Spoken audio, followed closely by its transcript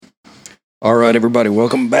All right, everybody,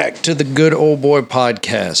 welcome back to the Good Old Boy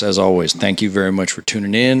Podcast. As always, thank you very much for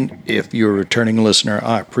tuning in. If you're a returning listener,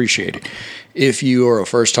 I appreciate it. If you are a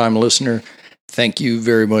first-time listener, thank you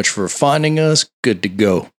very much for finding us. Good to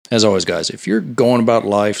go. As always, guys, if you're going about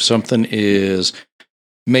life, something is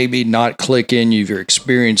maybe not clicking, you're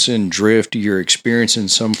experiencing drift, you're experiencing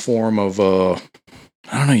some form of, I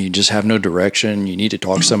don't know, you just have no direction, you need to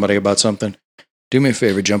talk to somebody about something, do me a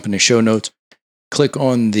favor, jump in the show notes, click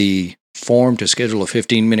on the form to schedule a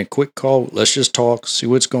 15-minute quick call. Let's just talk, see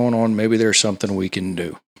what's going on. Maybe there's something we can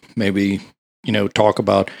do. Maybe, talk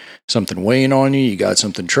about something weighing on you. You got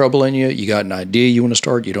something troubling you. You got an idea you want to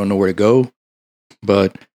start. You don't know where to go.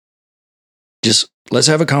 But just let's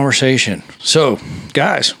have a conversation. So,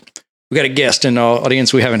 guys, we got a guest in the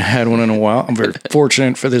audience. We haven't had one in a while. I'm very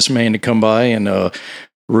fortunate for this man to come by and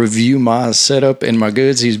review my setup and my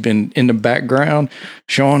goods. He's been in the background.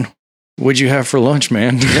 Shawn, what'd you have for lunch,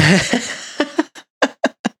 man?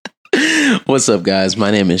 What's up, guys?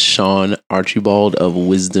 My name is Shawn Archibald of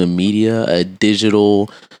Wisdom Media, a digital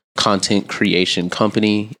content creation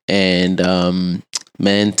company. And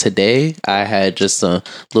man, today I had just a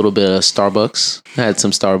little bit of Starbucks. I had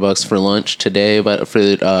some Starbucks for lunch today, but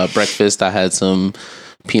for breakfast, I had some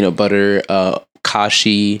peanut butter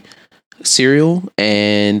kashi cereal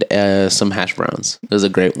and some hash browns. It was a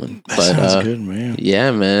great one. That sounds good, man.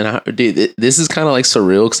 Yeah, man. Dude, this is kind of like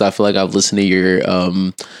surreal because I feel like I've listened to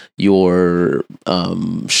your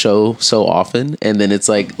show so often, and then it's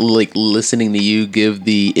like listening to you give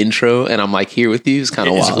the intro, and I'm like here with you. It's kind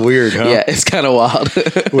of wild. It's weird, huh? Yeah, it's kind of wild.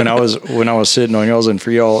 when I was sitting on y'all's, and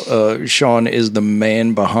for y'all, Shawn is the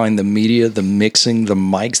man behind the media, the mixing, the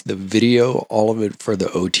mics, the video, all of it for the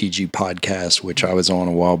OTG podcast, which I was on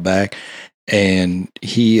a while back. And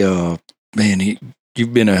you've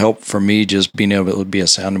been a help for me just being able to be a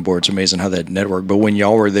sounding board. It's amazing how that network. But when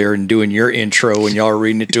y'all were there and doing your intro and y'all were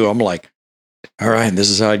reading it too, I'm like, all right, this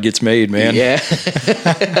is how it gets made, man. Yeah.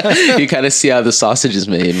 You kind of see how the sausage is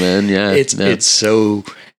made, man. Yeah. It's so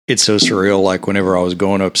surreal. Like whenever I was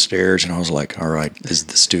going upstairs and I was like, all right, this is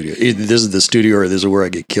the studio. This is the studio or this is where I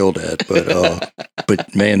get killed at.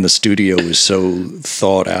 But man, the studio is so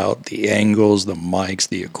thought out. The angles, the mics,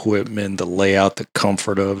 the equipment, the layout, the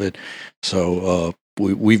comfort of it. So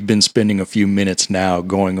we've been spending a few minutes now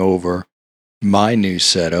going over my new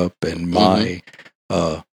setup and my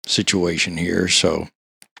situation here. So,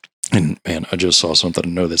 and man, I just saw something to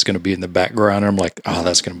know that's going to be in the background. And I'm like,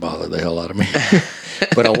 that's going to bother the hell out of me.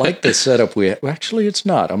 But I like the setup actually, it's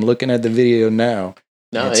not. I'm looking at the video now.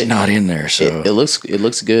 No, it's not in there. So it looks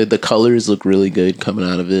good. The colors look really good coming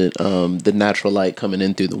out of it. The natural light coming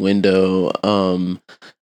in through the window.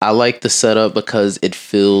 I like the setup because it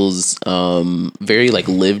feels very like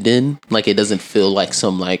lived in. Like it doesn't feel like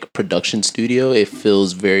some like production studio. It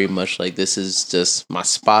feels very much like this is just my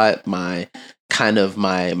spot, my kind of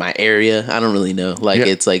my area. I don't really know. Like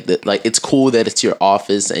it's like that. Like it's cool that it's your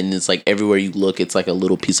office and it's like everywhere you look, it's like a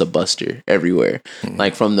little piece of Buster everywhere. Mm-hmm.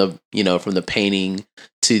 Like from the painting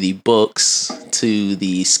to the books to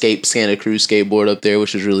the Santa Cruz skateboard up there,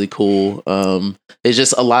 which is really cool. It's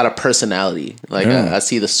just a lot of personality. Like I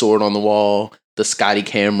see the sword on the wall, the Scotty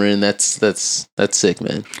Cameron. That's sick,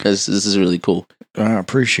 man. This is really cool. I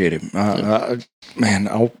appreciate it. Man,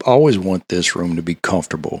 I always want this room to be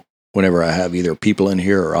comfortable. Whenever I have either people in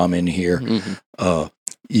here or I'm in here,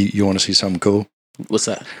 you want to see something cool? What's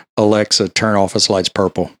that? Alexa, turn office lights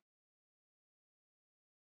purple.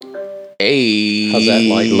 Hey, how's that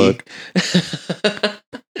light look?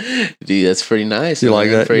 Dude, that's pretty nice. You like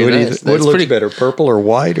that? What looks better, purple or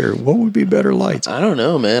white, or what would be better lights? I don't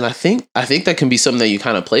know, man. I think that can be something that you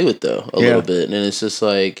kind of play with though a little bit, and it's just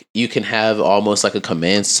like you can have almost like a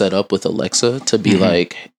command set up with Alexa to be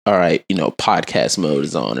like, all right, podcast mode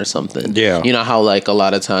is on or something. Yeah, you know how like a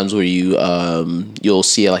lot of times where you'll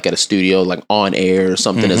see it like at a studio like on air or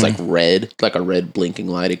something is like red, like a red blinking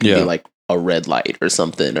light. It could be like a red light or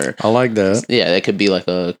something, or I like that. Yeah, that could be like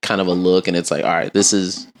a kind of a look, and it's like, all right, this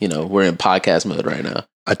is we're in podcast mode right now.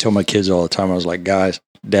 I tell my kids all the time, I was like, guys,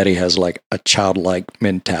 Daddy has like a childlike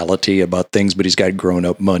mentality about things, but he's got grown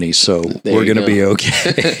up money, so we're gonna be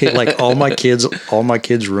okay. Like all my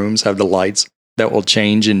kids' rooms have the lights that will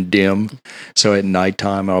change and dim. So at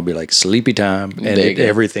nighttime, I'll be like sleepy time, and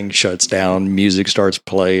everything shuts down. Music starts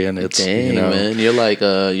playing. It's man, you're like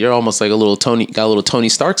you're almost like a little Tony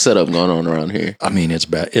Stark setup going on around here. I mean, it's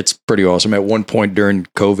bad. It's pretty awesome. At one point during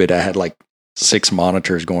COVID, I had like 6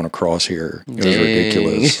 monitors going across here. It was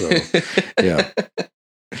ridiculous. So, yeah.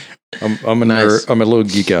 I'm a Nice. nerd. I'm a little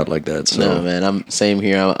geek out like that. So No, man, I'm same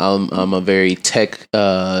here. I'm a very tech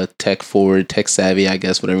forward, tech savvy, I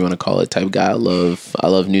guess, whatever you want to call it, type guy. I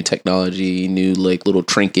love new technology, new like little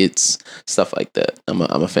trinkets, stuff like that. I'm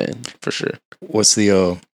a fan for sure. what's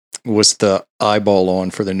the eyeball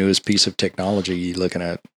on for the newest piece of technology you looking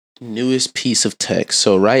at? Newest piece of tech.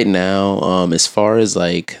 So right now, as far as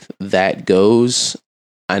like that goes,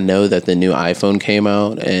 I know that the new iPhone came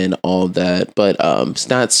out and all that, but it's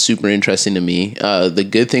not super interesting to me. The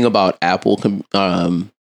good thing about Apple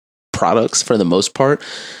products, for the most part,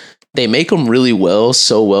 they make them really well,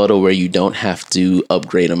 so well to where you don't have to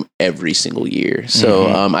upgrade them every single year. So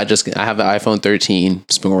I have the iPhone 13.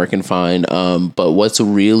 It's been working fine. But what's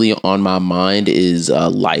really on my mind is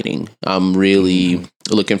lighting. I'm really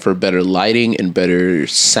looking for better lighting and better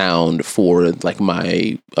sound for like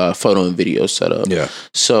my photo and video setup. Yeah.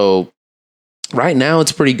 So right now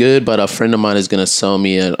it's pretty good, but a friend of mine is going to sell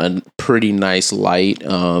me a pretty nice light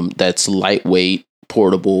that's lightweight,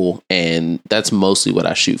 portable, and that's mostly what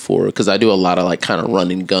I shoot for, because I do a lot of like kind of run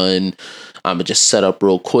and gun. I'm gonna just set up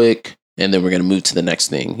real quick and then we're gonna move to the next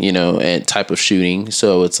thing, and type of shooting.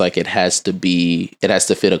 So it's like it has to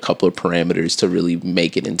fit a couple of parameters to really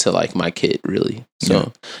make it into like my kit, really.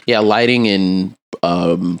 So yeah, lighting and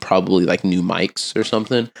probably like new mics or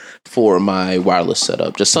something for my wireless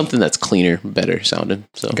setup, just something that's cleaner, better sounding.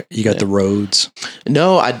 So you got the Rhodes?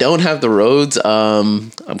 No, I don't have the Rhodes.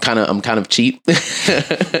 I'm kind of cheap.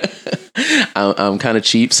 I'm kind of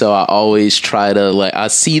cheap, so I always try to like. I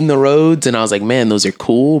seen the Rhodes and I was like, man, those are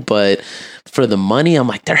cool, but for the money, I'm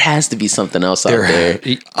like, there has to be something else out there.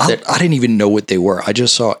 I didn't even know what they were. I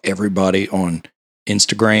just saw everybody on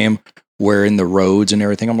Instagram wearing the Rhodes and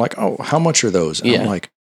everything. I'm like, oh, how much are those? And I'm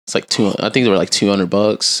like, it's like I think they were like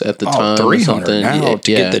 $200 at the time. $300 now to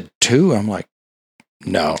get the two. I'm like,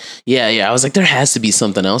 no. Yeah. I was like, there has to be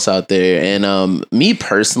something else out there. And me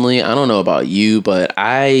personally, I don't know about you, but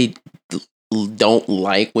I don't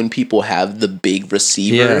like when people have the big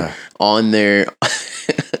receiver on their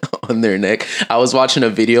on their neck. I was watching a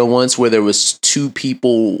video once where there was two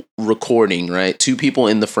people recording, right? Two people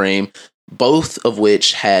in the frame, both of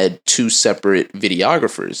which had two separate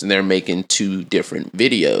videographers, and they're making two different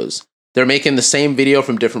videos. They're making the same video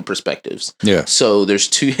from different perspectives. Yeah. So there's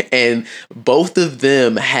two, and both of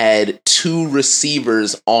them had two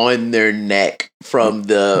receivers on their neck from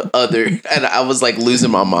the other. And I was like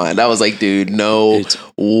losing my mind. I was like, dude, no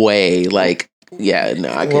way. Like, yeah,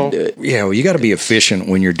 no, I couldn't do it. Yeah, well, you got to be efficient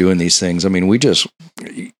when you're doing these things. I mean,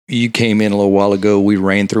 you came in a little while ago. We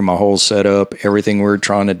ran through my whole setup, everything we're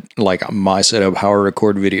trying to, like my setup, how I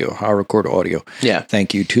record video, how I record audio. Yeah.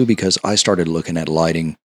 Thank you, too, because I started looking at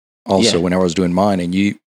lighting also when I was doing mine.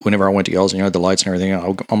 And whenever I went to y'all's and you had the lights and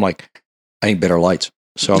everything, I'm like, I need better lights.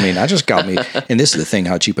 So, I mean, I just got me, and this is the thing,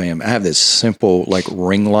 how cheap I am. I have this simple, like,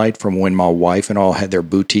 ring light from when my wife and all had their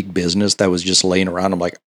boutique business that was just laying around. I'm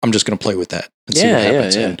like, I'm just going to play with that and see what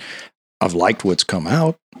happens. Yeah. And I've liked what's come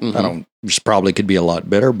out. This probably could be a lot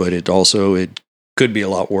better, but it could be a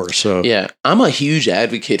lot worse. So yeah, I'm a huge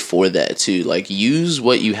advocate for that too. Like, use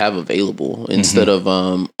what you have available instead of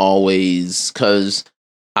always, because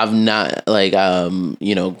I've not like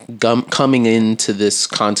coming into this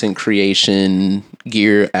content creation,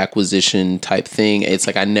 gear acquisition type thing. It's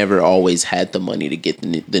like I never always had the money to get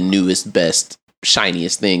the newest, best,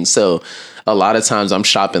 shiniest thing. So a lot of times I'm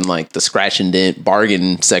shopping like the scratch and dent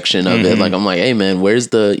bargain section of it. Like I'm like, hey man, where's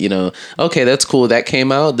the, okay, that's cool. That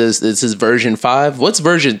came out. This is version 5. What's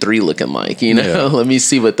version 3 looking like? Let me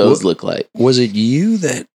see what those look like. Was it you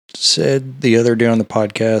that said the other day on the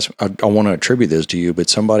podcast, I want to attribute this to you, but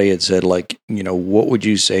somebody had said like, what would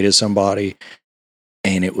you say to somebody?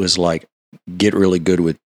 And it was like, get really good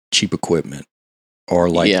with cheap equipment or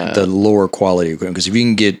like the lower quality equipment. Because if you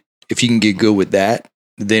can get good with that,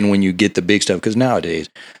 then when you get the big stuff, because nowadays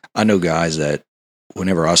I know guys that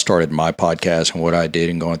whenever I started my podcast and what I did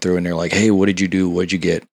and going through, and they're like, hey, what did you do? What'd you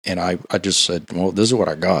get? And I just said, well, this is what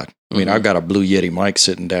I got. I mean, I've got a Blue Yeti mic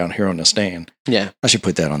sitting down here on the stand. Yeah. I should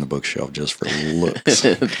put that on the bookshelf just for looks.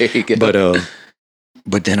 There you go.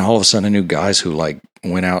 But then all of a sudden I knew guys who like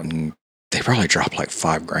went out and they probably dropped like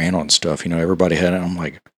 $5,000 on stuff. Everybody had it. I'm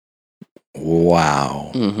like,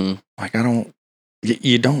 wow. Like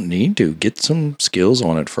you don't need to get some skills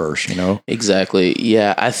on it first, Exactly.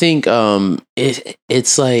 Yeah. I think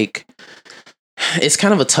it's like, it's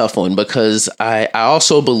kind of a tough one because I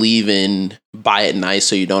also believe in buy it nice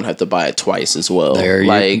so you don't have to buy it twice as well.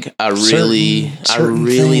 Like I really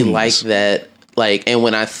like that. Like, and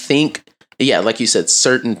when I think, like you said,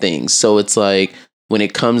 certain things. So it's like when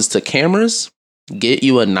it comes to cameras, get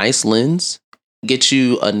you a nice lens get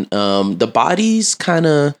you the bodies kind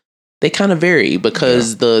of vary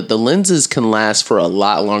because the lenses can last for a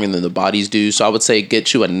lot longer than the bodies do. So I would say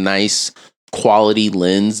get you a nice quality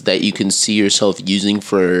lens that you can see yourself using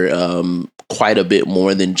for quite a bit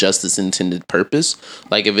more than just its intended purpose.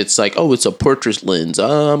 Like if it's like, oh, it's a portrait lens,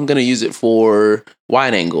 I'm going to use it for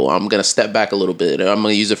wide angle. I'm going to step back a little bit. I'm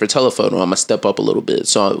going to use it for telephoto. I'm going to step up a little bit.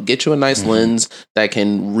 So I'll get you a nice lens that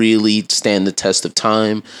can really stand the test of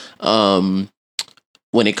time.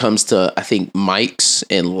 When it comes to, I think mics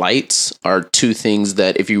and lights are two things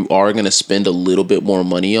that if you are going to spend a little bit more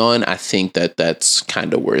money on, I think that that's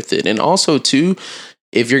kind of worth it. And also too,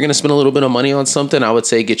 if you're going to spend a little bit of money on something, I would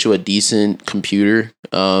say get you a decent computer.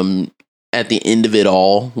 At the end of it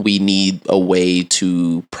all, we need a way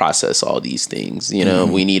to process all these things. You know,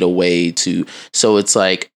 we need a way to, so it's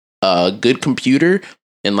like a good computer.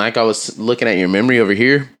 And like I was looking at your memory over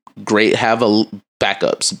here, great. Have a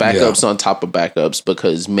backups on top of backups,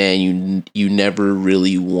 because man, you never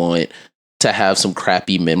really want to have some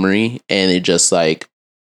crappy memory and it just like,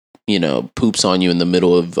 you know, poops on you in the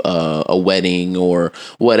middle of a wedding or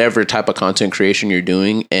whatever type of content creation you're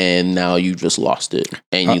doing, and now you just lost it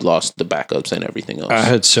and you lost the backups and everything else. I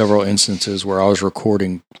had several instances where I was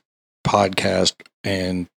recording podcast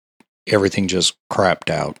and everything just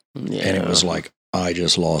crapped out, and it was like I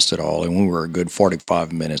just lost it all, and we were a good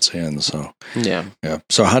 45 minutes in. So yeah.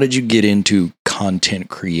 So how did you get into content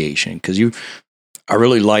creation? Because I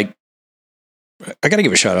really like. I got to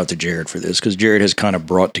give a shout out to Jared for this, because Jared has kind of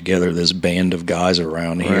brought together this band of guys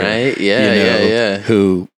around here. Right. Yeah.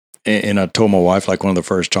 Who, and I told my wife, like, one of the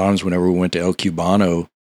first times whenever we went to El Cubano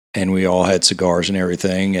and we all had cigars and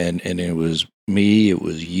everything. And it was me, it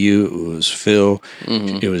was you, it was Phil,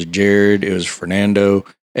 it was Jared, it was Fernando,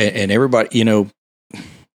 and everybody, you know,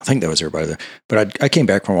 I think that was everybody there. But I came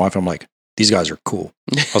back from my wife, I'm like, these guys are cool.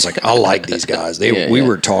 I was like, I like these guys. We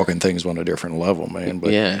were talking things on a different level, man.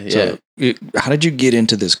 But so how did you get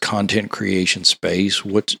into this content creation space?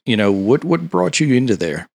 What brought you into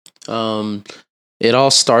there? It all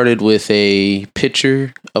started with a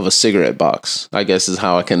picture of a cigarette box, I guess is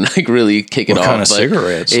how I can like really kick it off. What kind of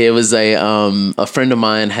cigarettes? It was a friend of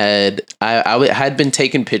mine had been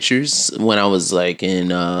taking pictures when I was like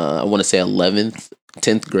in I want to say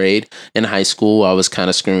 10th grade in high school. I was kind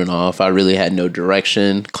of screwing off. I really had no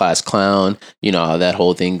direction, class clown, you know how that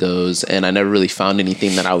whole thing goes. And I never really found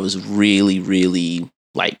anything that I was really, really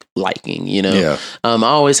liking, you know? Yeah. I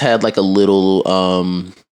always had like a little,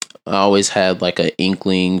 I always had like an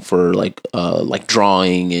inkling for like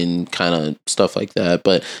drawing and kind of stuff like that,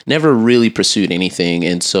 but never really pursued anything.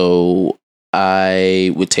 And so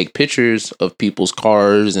I would take pictures of people's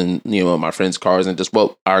cars and, you know, my friends' cars and just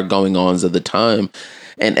what are going ons at the time,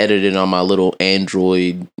 and edit it on my little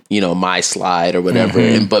Android, you know, my slide or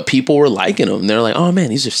whatever. But people were liking them. They're like, oh man,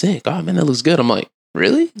 these are sick. Oh man, that looks good. I'm like,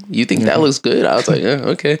 really? You think that looks good? I was like, yeah,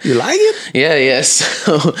 okay. You like it? Yeah.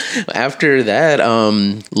 So after that,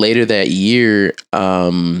 later that year,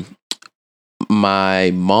 my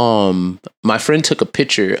friend took a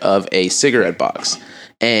picture of a cigarette box,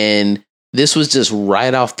 and this was just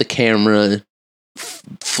right off the camera,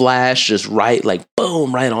 flash, just right, like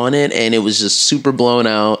boom, right on it. And it was just super blown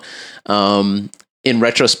out. In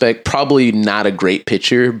retrospect, probably not a great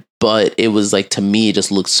picture, but it was like, to me, it just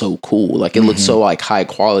looked so cool. Like it looked so like high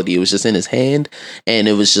quality. It was just in his hand, and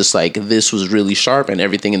it was just like, this was really sharp, and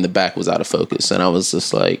everything in the back was out of focus. And I was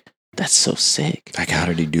just like, that's so sick. Like, how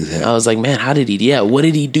did he do that? I was like, man, what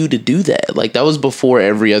did he do to do that? Like, that was before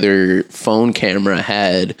every other phone camera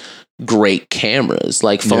had great cameras.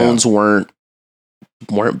 Like, phones weren't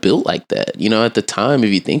built like that, you know, at the time. If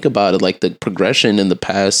you think about it, like the progression in the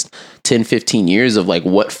past 10-15 years of like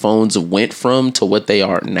what phones went from to what they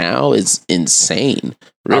are now is insane,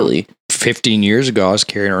 really. 15 years ago, I was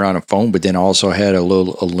carrying around a phone, but then also had a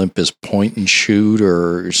little Olympus point and shoot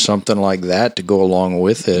or something like that to go along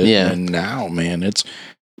with it. And now, man,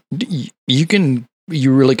 you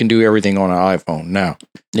really can do everything on an iPhone now.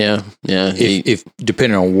 Yeah. If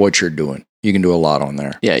depending on what you're doing, you can do a lot on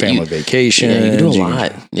there. Yeah, family vacation. Yeah, you can do a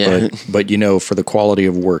lot. Yeah, but you know, for the quality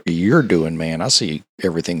of work you're doing, man, I see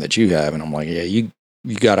everything that you have, and I'm like, yeah, you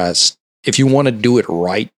gotta. If you want to do it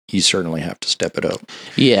right, you certainly have to step it up.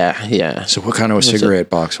 Yeah. So what kind of a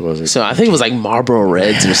cigarette box was it? So I think it was like Marlboro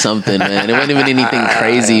Reds or something, man. It wasn't even anything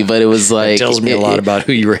crazy, but it was like... It tells me a lot about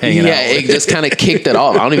who you were hanging out with. Yeah, it just kind of kicked it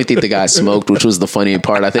off. I don't even think the guy smoked, which was the funny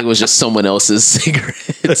part. I think it was just someone else's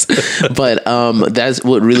cigarettes. But that's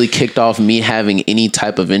what really kicked off me having any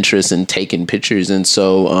type of interest in taking pictures. And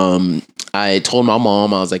so I told my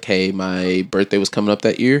mom, I was like, hey, my birthday was coming up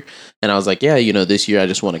that year. And I was like, yeah, this year I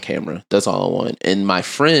just want a camera. That's all I want. And my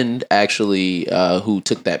friend actually, who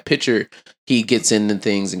took that picture, he gets into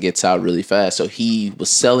things and gets out really fast. So he was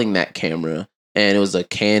selling that camera, and it was a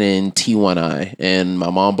Canon T1i. And my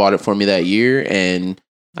mom bought it for me that year, and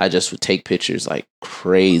I just would take pictures like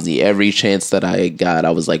crazy. Every chance that I got,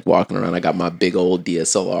 I was like walking around. I got my big old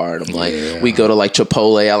DSLR, and I'm like, we go to like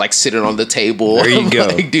Chipotle. I like sit it on the table. There you go.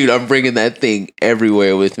 Like, dude, I'm bringing that thing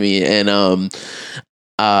everywhere with me. And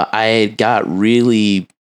I got really,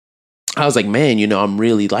 I was like, man, I'm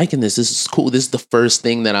really liking this. This is cool. This is the first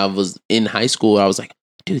thing that I was in high school. I was like,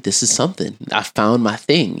 dude, this is something. I found my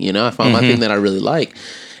thing. I found my thing that I really like.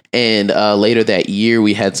 And later that year,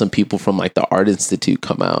 we had some people from like the Art Institute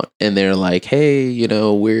come out, and they're like, "Hey,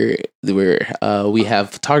 we have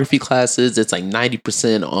photography classes. It's like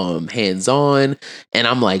 90% hands on." And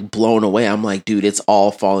I'm like blown away. I'm like, dude, it's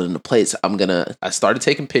all falling into place. I started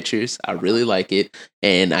taking pictures. I really like it,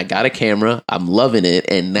 and I got a camera. I'm loving it,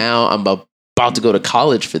 and now I'm about to go to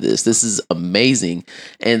college for this. This is amazing.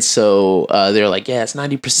 And so they're like, yeah, it's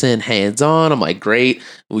 90% hands-on. I'm like, great.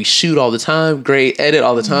 We shoot all the time. Great. Edit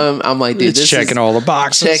all the time. I'm like, dude, this checking all the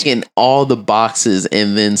boxes. Checking all the boxes.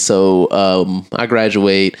 And then so I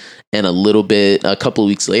graduate, and a couple of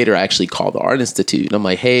weeks later, I actually called the Art Institute. And I'm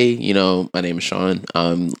like, hey, my name is Shawn.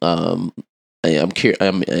 I'm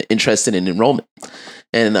interested in enrollment.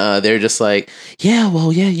 And they're just like, yeah,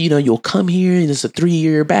 you'll come here, and it's a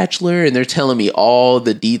 3-year bachelor. And they're telling me all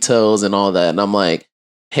the details and all that. And I'm like,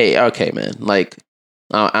 hey, okay, man, like,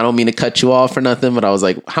 I don't mean to cut you off or nothing, but I was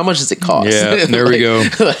like, how much does it cost? Yeah, there we go.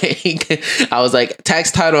 Like, I was like,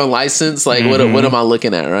 tax, title, and license. Like, what am I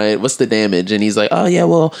looking at, right? What's the damage? And he's like, oh, yeah,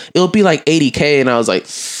 well, it'll be like $80K. And I was like,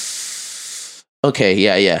 okay,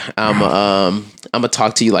 yeah. I'm gonna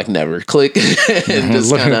talk to you like never. Click. And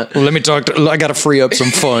just let me talk to. I gotta free up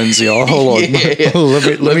some funds, y'all. Hold on. Yeah.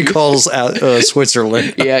 let me call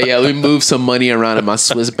Switzerland. yeah. Let me move some money around in my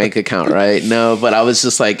Swiss bank account, right? No, but I was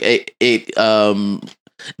just like,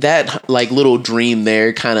 that like little dream there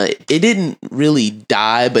it didn't really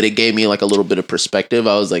die, but it gave me like a little bit of perspective.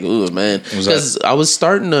 I was like, ooh, man, because I was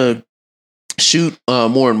starting to shoot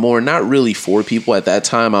more and more, not really for people at that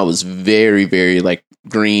time. I was very, very like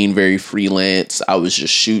green, very freelance. I was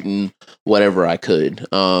just shooting whatever I could.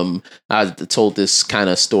 I told this kind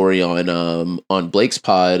of story on Blake's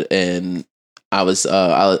pod, and I was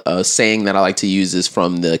saying that I like to use this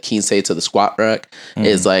from the Kinsei to the squat rack.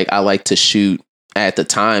 Is like, I like to shoot at the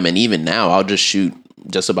time, and even now I'll just shoot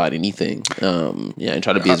just about anything. And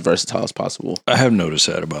try to be as versatile as possible. I have noticed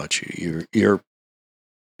that about you.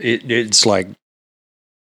 It's like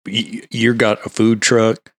you got a food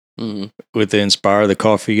truck with the Inspire the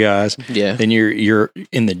Coffee guys. Yeah. Then you're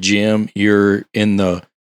in the gym. You've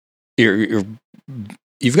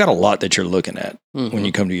got a lot that you're looking at when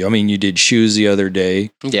you come to you. I mean, you did shoes the other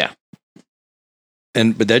day. Yeah.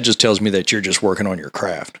 But that just tells me that you're just working on your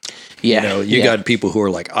craft. Yeah. You got people who are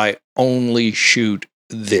like, I only shoot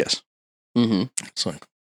this. It's like,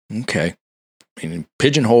 okay. And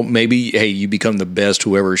pigeonhole, maybe, hey, you become the best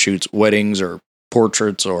whoever shoots weddings or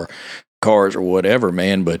portraits or cars or whatever,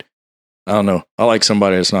 man. But I don't know. I like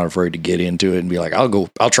somebody that's not afraid to get into it and be like, I'll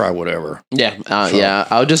try whatever. Yeah. I'll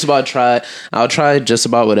try just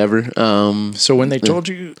about whatever. So when they told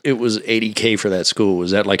you it was $80K for that school,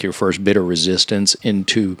 was that like your first bit of resistance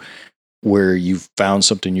into where you found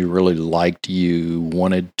something you really liked, you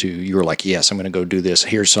were like, yes, I'm going to go do this.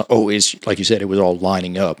 Here's some, it's like you said, it was all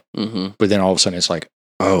lining up. But then all of a sudden it's like,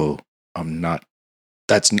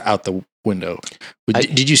 that's out the window.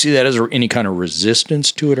 Did you see that as any kind of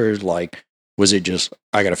resistance to it, or like, was it just,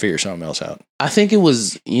 I got to figure something else out? I think it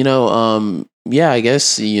was, I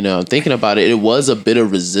guess, thinking about it, it was a bit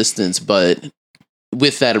of resistance, but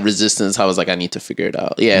with that resistance, I was like, I need to figure it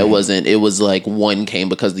out. Yeah, it was like one came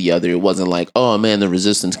because the other. It wasn't like, oh man, the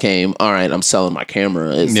resistance came. All right, I'm selling my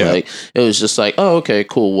camera. It's like, it was just like, oh, okay,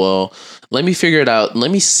 cool. Well, let me figure it out. Let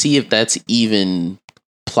me see if that's even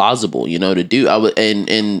plausible, to do.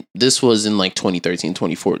 And this was in like 2013,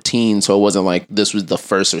 2014. So it wasn't like this was the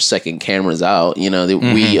first or second cameras out.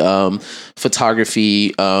 We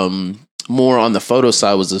photography, more on the photo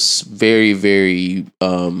side, was a very, very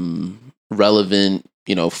relevant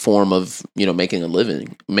form of making a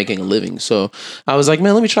living. So I was like,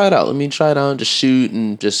 man, let me try it out and just shoot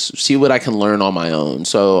and just see what I can learn on my own.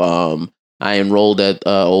 So I enrolled at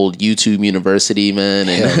old YouTube University, man.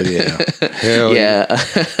 And Hell yeah. Hell yeah.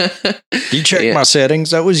 You checked my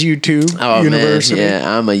settings. That was YouTube University. Man,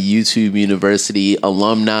 yeah, I'm a YouTube University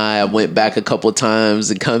alumni. I went back a couple times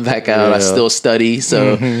and come back out. Yeah. I still study.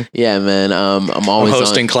 So yeah, man, I'm always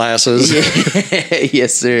hosting classes.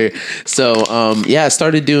 Yes, sir. So I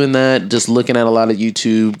started doing that, just looking at a lot of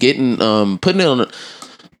YouTube, getting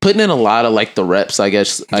putting in a lot of like the reps, I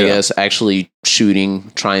guess, actually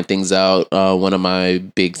shooting, trying things out. One of my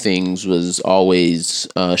big things was always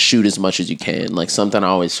shoot as much as you can. Like something I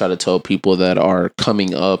always try to tell people that are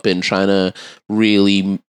coming up and trying to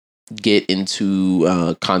really get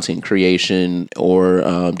into content creation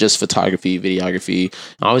or just photography, videography.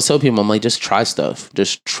 I always tell people, I'm like, just try stuff.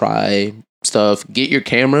 Just try stuff, get your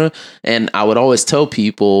camera. And I would always tell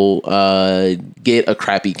people, get a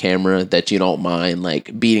crappy camera that you don't mind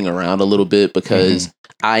like beating around a little bit, because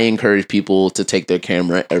I encourage people to take their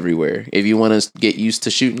camera everywhere. If you want to get used to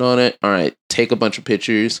shooting on it, all right, take a bunch of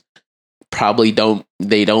pictures. They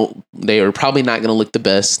are probably not going to look the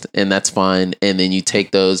best, and that's fine. And then you take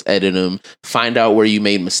those, edit them, find out where you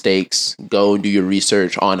made mistakes, go and do your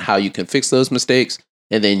research on how you can fix those mistakes,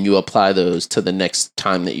 and then you apply those to the next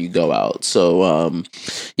time that you go out. So,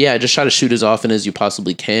 just try to shoot as often as you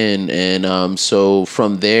possibly can. And so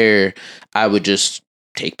from there, I would just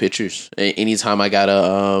take pictures. Anytime I got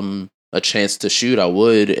a chance to shoot, I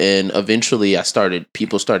would. And eventually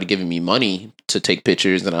people started giving me money to take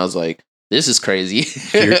pictures. And I was like, this is crazy.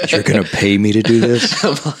 You're going to pay me to do this?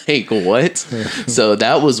 I'm like, what? So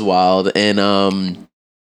that was wild. And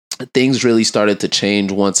things really started to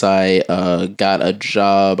change once I got a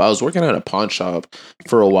job. I was working at a pawn shop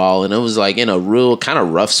for a while, and it was like in a real kind of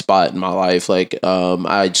rough spot in my life. Like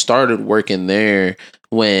I started working there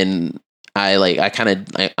when I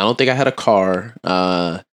don't think I had a car.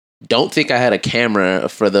 Don't think I had a camera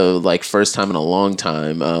for the like first time in a long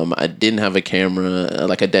time. I didn't have a camera,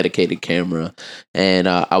 like a dedicated camera, and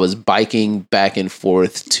I was biking back and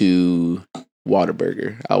forth to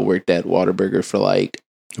Whataburger. I worked at Whataburger for like.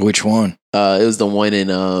 Which one? It was the one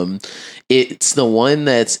in it's the one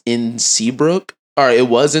that's in Seabrook. Or it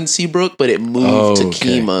was in Seabrook, but it moved to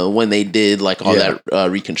Kemah when they did like all that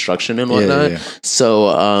reconstruction and whatnot.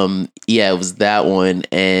 So it was that one.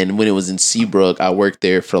 And when it was in Seabrook, I worked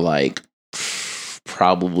there for like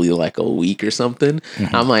probably like a week or something.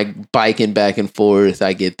 I'm like biking back and forth.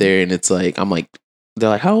 I get there and it's like they're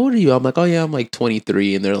like, how old are you? I'm like, oh yeah, I'm like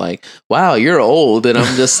 23. And they're like, wow, you're old. And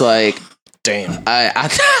I'm just like, damn,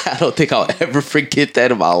 I don't think I'll ever forget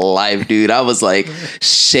that in my life, dude. I was like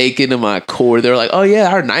shaking in my core. They're like, oh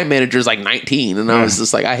yeah, our night manager's like 19. And I was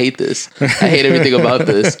just like, I hate this. I hate everything about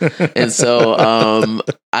this. And so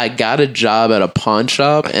I got a job at a pawn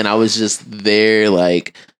shop, and I was just there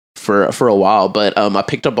like for a while. But I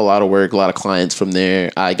picked up a lot of work, a lot of clients from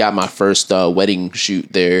there. I got my first wedding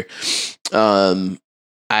shoot there.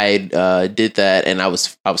 I did that, and I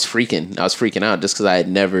was freaking out just because I had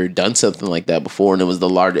never done something like that before, and it was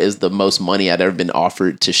the most money I'd ever been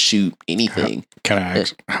offered to shoot anything. Can I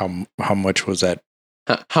ask how much was that?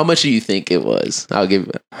 How much do you think it was? I'll give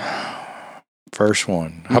it. First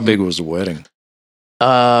one. How big was the wedding?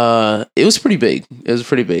 It was pretty big.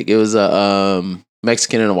 It was a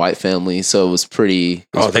Mexican and a white family, so it was pretty.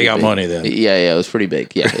 They got big. Money then. Yeah, it was pretty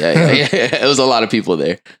big. Yeah. It was a lot of people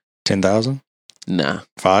there. 10,000. Nah.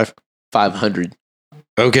 500.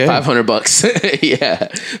 Okay. $500. Yeah.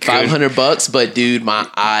 $500. But dude, my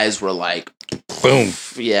eyes were like, boom.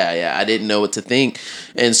 Yeah. I didn't know what to think.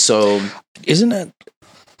 And so isn't that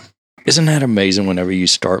amazing whenever you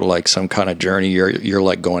start like some kind of journey, you're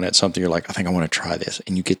like going at something, you're like, I think I want to try this.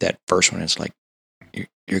 And you get that first one. It's like,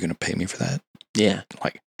 you're going to pay me for that. Yeah.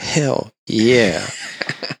 Like, hell yeah.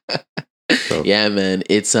 So. Yeah, man.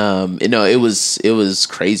 It's it was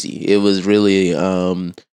crazy. It was really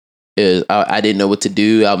I didn't know what to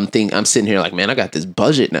do. I'm sitting here like, man, I got this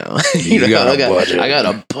budget now. I got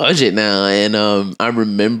a budget now. And I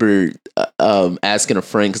remember asking a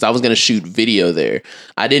friend, because I was gonna shoot video there.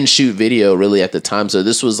 I didn't shoot video really at the time, so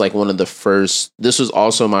this was like this was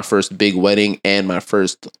also my first big wedding and my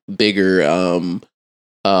first bigger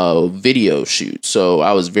video shoot. So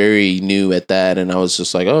I was very new at that, and I was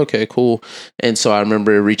just like, oh, okay, cool. And so I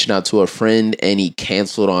remember reaching out to a friend, and he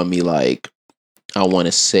canceled on me like, I want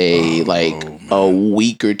to say a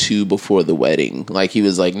week or two before the wedding. Like he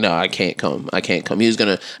was like, no, I can't come. I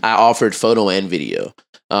offered photo and video.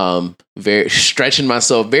 Very stretching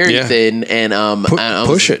myself very thin, and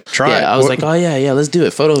push it, try it. I was like, oh yeah, let's do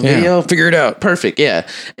it. Photo and video, figure it out. Perfect. Yeah.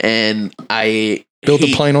 And I Built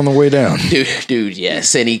the plane on the way down. Dude,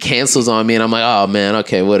 yes. And he cancels on me and I'm like, oh man,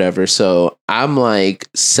 okay, whatever. So I'm like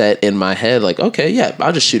set in my head, like, okay, yeah,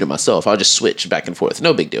 I'll just shoot it myself. I'll just switch back and forth.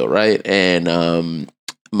 No big deal, right? And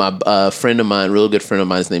my friend of mine, real good friend of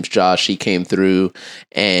mine, his name's Josh, he came through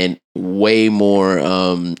and way more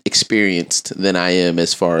experienced than I am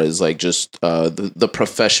as far as like just the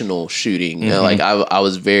professional shooting. Like I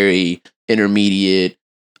was very intermediate,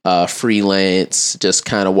 freelance, just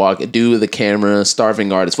kind of do with the camera,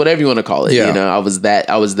 starving artist, whatever you want to call it. You know, I was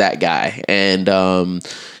that guy. And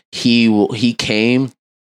he came,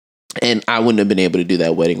 and I wouldn't have been able to do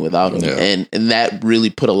that wedding without him. Yeah. And that really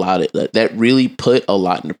put a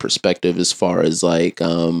lot into perspective as far as like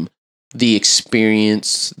the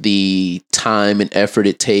experience, the time and effort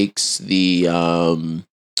it takes, the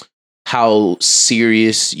how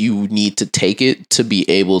serious you need to take it to be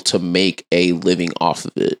able to make a living off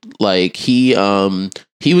of it. Like he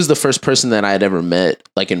was the first person that I had ever met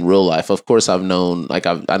like in real life. Of course I've known, like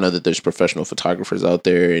I know that there's professional photographers out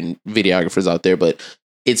there and videographers out there, but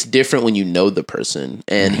it's different when you know the person.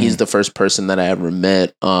 And he's the first person that I ever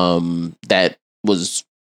met that was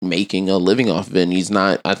making a living off of it.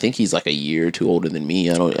 And I think he's like a year or two older than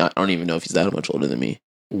me. I don't even know if he's that much older than me.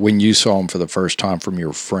 When you saw him for the first time from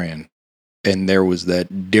your friend, and there was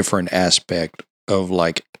that different aspect of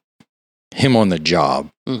like him on the job,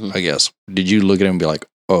 I guess, did you look at him and be like,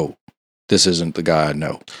 oh, this isn't the guy I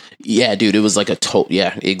know? Yeah, dude, it was like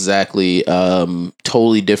exactly.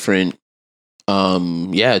 Totally different.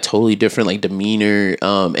 Totally different, like demeanor,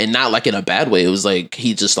 and not like in a bad way. It was like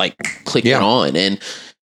he just like clicked it on, and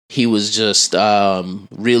he was just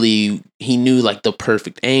really, he knew like the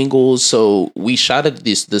perfect angles. So we shot at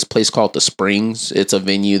this place called The Springs. It's a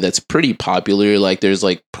venue that's pretty popular. Like there's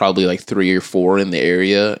like probably like 3 or 4 in the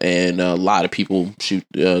area, and a lot of people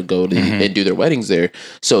go to and do their weddings there.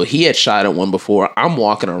 So he had shot at one before. I'm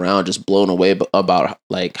walking around just blown away about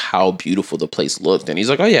like how beautiful the place looked, and he's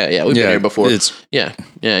like, oh yeah, we've been here before. Yeah.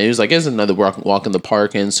 He was like, it's another walk in the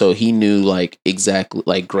park, and so he knew like exactly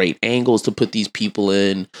like great angles to put these people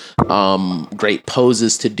in. Great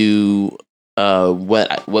poses to do,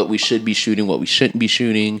 what we should be shooting, what we shouldn't be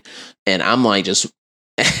shooting. And I'm like, just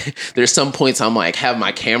there's some points I'm like, have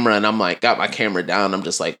my camera, and I'm like, got my camera down, I'm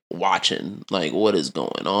just like watching, like, what is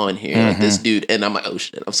going on here? Like this dude, and I'm like, oh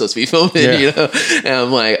shit, I'm supposed to be filming, you know? And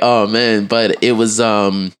I'm like, oh man. But it was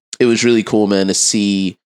really cool, man, to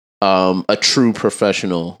see a true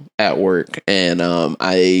professional at work. And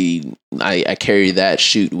I carry that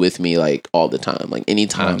shoot with me like all the time. Like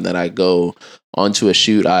anytime that I go onto a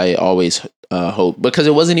shoot, I always hope, because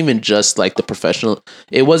it wasn't even just like the professional,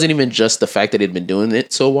 it wasn't even just the fact that he'd been doing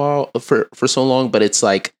it for so long, but it's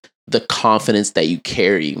like the confidence that you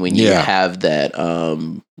carry when you have that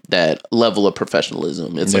that level of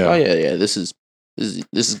professionalism. It's like, oh yeah, this is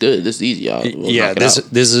good, this is easy,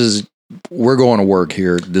 this is, we're going to work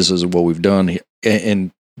here. This is what we've done.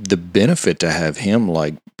 And the benefit to have him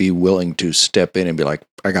like be willing to step in and be like,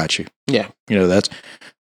 I got you. Yeah. You know, that's,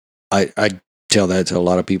 I tell that to a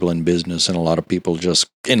lot of people in business and a lot of people just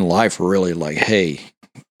in life, really, like, hey,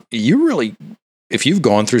 you really, if you've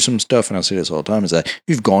gone through some stuff, and I say this all the time, is that if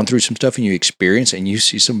you've gone through some stuff and you experience and you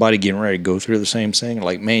see somebody getting ready to go through the same thing,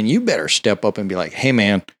 like, man, you better step up and be like, hey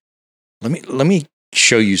man, let me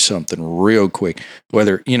show you something real quick.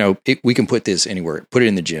 Whether, you know, we can put this anywhere, put it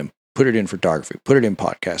in the gym, put it in photography, put it in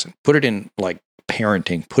podcasting, put it in like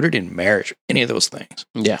parenting, put it in marriage, any of those things.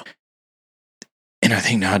 Yeah. And I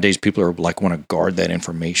think nowadays people are like, want to guard that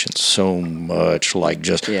information so much, like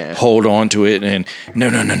just hold on to it. And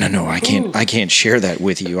no, I can't share that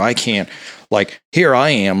with you. I can't, like, here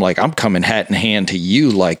I am, like I'm coming hat in hand to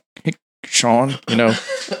you, like, hey, Shawn, you know,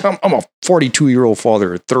 I'm a 42-year-old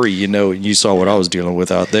father of 3, you know, and you saw what I was dealing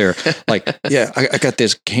with out there. Like, yeah, I got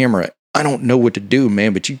this camera. I don't know what to do,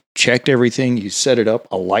 man, but you checked everything. You set it up.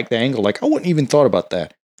 I like the angle. Like, I wouldn't even thought about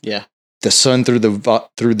that. Yeah. The sun through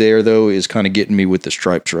there, though, is kind of getting me with the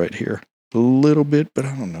stripes right here. A little bit, but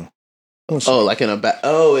I don't know. Like in a back.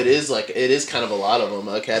 Oh, it is kind of a lot of them.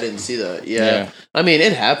 Okay, I didn't see that. Yeah. I mean,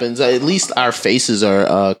 it happens. At least our faces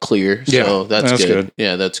are clear, so that's good.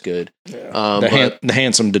 Yeah, that's good. Yeah. The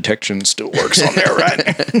handsome detection still works on there, right?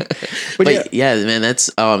 but yeah, man,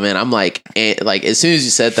 that's, oh man, I'm like as soon as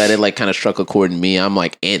you said that, it like kind of struck a chord in me. I'm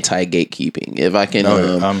like anti-gatekeeping. If I can,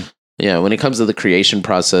 when it comes to the creation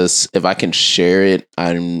process, if I can share it,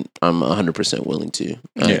 I'm 100% willing to.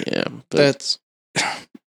 That's.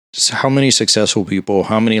 So how many successful people,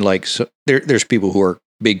 how many there's people who are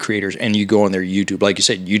big creators, and you go on their YouTube, like you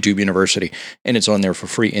said, YouTube University, and it's on there for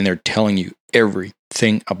free, and they're telling you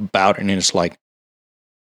everything about it, and it's like,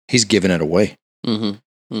 he's giving it away.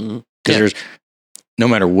 Because no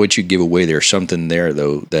matter what you give away, there's something there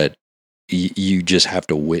though that you just have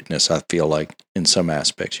to witness. I feel like in some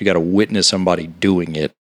aspects, you got to witness somebody doing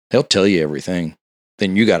it. They'll tell you everything.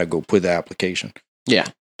 Then you got to go put the application. Yeah.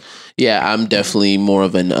 Yeah, I'm definitely more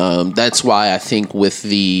of an. That's why I think with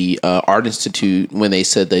the Art Institute, when they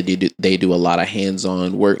said that they do a lot of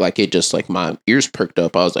hands-on work, like it just like my ears perked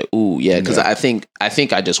up. I was like, "Ooh, yeah," because I think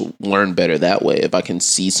I just learn better that way. If I can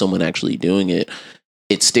see someone actually doing it,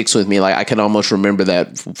 it sticks with me. Like I can almost remember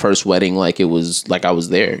that first wedding, like it was like I was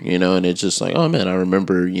there, and it's just like, oh man, I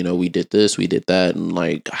remember, we did this, we did that, and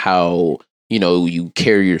like how. You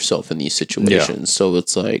carry yourself in these situations. Yeah. So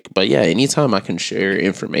it's like, but yeah, anytime I can share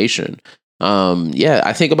information,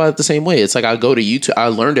 I think about it the same way. It's like I go to YouTube. I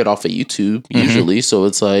learned it off of YouTube usually. So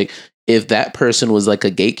it's like, if that person was like a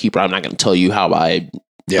gatekeeper, I'm not going to tell you how I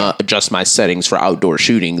adjust my settings for outdoor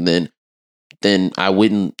shooting. Then I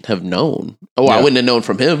wouldn't have known. I wouldn't have known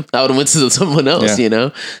from him. I would have went to someone else,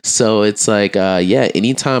 So it's like,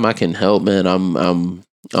 anytime I can help, man, I'm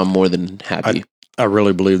more than happy. I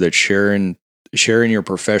really believe that sharing your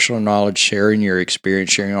professional knowledge, sharing your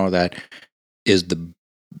experience, sharing all that is the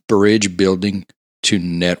bridge building to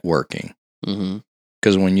networking.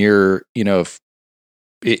 Because when you're,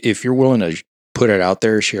 if you're willing to put it out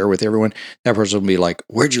there, share with everyone, that person will be like,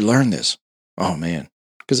 "Where'd you learn this?" Oh man,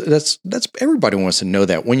 because that's everybody wants to know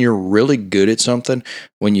that. When you're really good at something,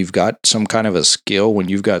 when you've got some kind of a skill, when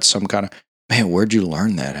you've got some kind of, man, where'd you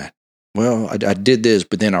learn that at? Well, I did this,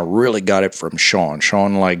 but then I really got it from Shawn.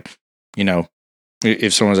 Shawn, like,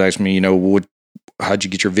 if someone's asking me, how'd you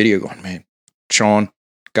get your video going? Man, Shawn,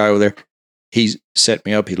 guy over there, he set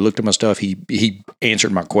me up. He looked at my stuff. He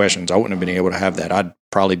answered my questions. I wouldn't have been able to have that. I'd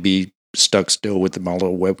probably be stuck still with my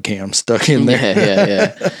little webcam stuck in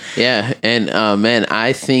there. Yeah. And, man,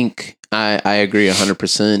 I think I agree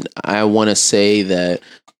 100%. I want to say that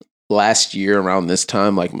last year around this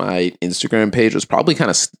time, like my Instagram page was probably kind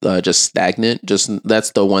of just stagnant. Just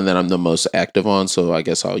that's the one that I'm the most active on. So I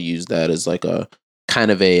guess I'll use that as like a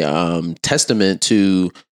kind of a testament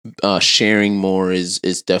to sharing more is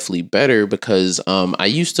definitely better, because I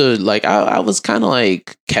used to like I was kind of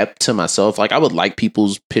like kept to myself. Like I would like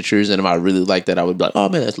people's pictures, and if I really liked that, I would be like, oh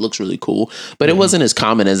man, that looks really cool. But it wasn't as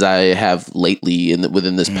common as I have lately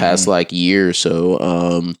within this past like year or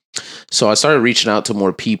so. So I started reaching out to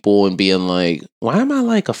more people and being like, why am I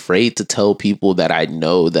like afraid to tell people that I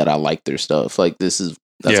know that I like their stuff? Like that's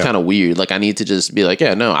kind of weird. Like I need to just be like,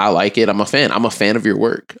 yeah, no, I like it. I'm a fan. I'm a fan of your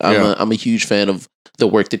work. I'm a huge fan of the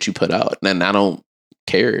work that you put out. And I don't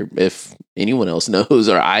care if anyone else knows,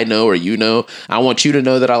 or I know, or I want you to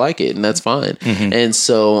know that I like it, and that's fine. And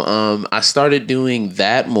so I started doing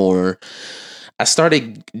that more. I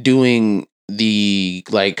started doing the,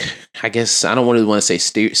 like, I guess I don't really want to say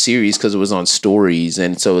series because it was on stories,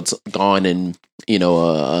 and so it's gone in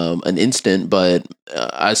an instant, but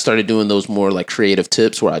I started doing those more like creative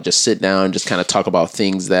tips where I just sit down and just kind of talk about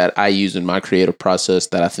things that I use in my creative process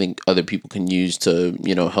that I think other people can use to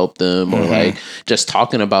help them, or like just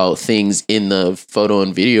talking about things in the photo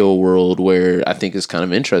and video world where I think is kind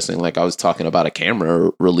of interesting. Like I was talking about a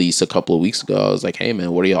camera release a couple of weeks ago. I was like, hey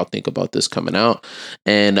man, what do y'all think about this coming out?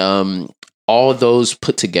 And all those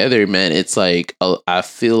put together, man, it's like I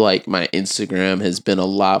feel like my Instagram has been a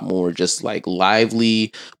lot more just like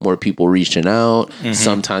lively, more people reaching out,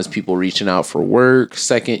 sometimes people reaching out for work.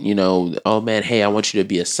 Second, oh man, hey, I want you to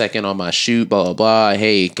be a second on my shoot, blah, blah, blah.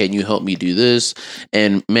 Hey, can you help me do this?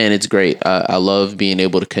 And man, it's great. I love being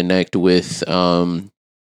able to connect with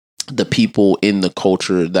the people in the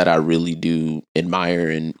culture that I really do admire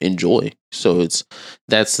and enjoy. So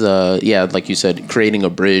that's like you said, creating a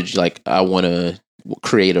bridge. Like I want to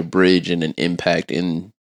create a bridge and an impact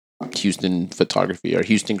in Houston photography or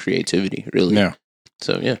Houston creativity, really. Yeah.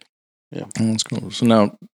 So yeah. That's cool. So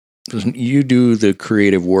now you do the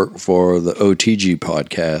creative work for the OTG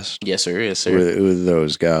podcast. Yes, sir. With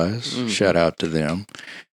those guys. Shout out to them.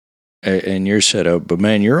 And you're set up, but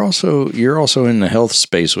man, you're also in the health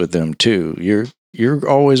space with them too. You're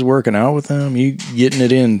always working out with them. You getting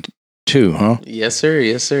it in too, huh? Yes,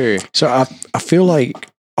 sir. So I feel like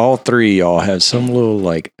all three of y'all have some little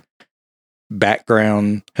like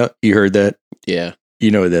background. You heard that? Yeah. You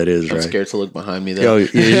know what that is, right? I'm scared to look behind me though. Oh,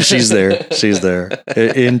 yeah, she's there. She's there.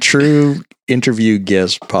 In true interview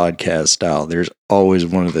guest podcast style, there's always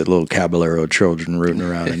one of the little Caballero children rooting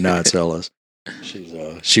around and not tell us.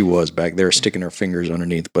 She was back there sticking her fingers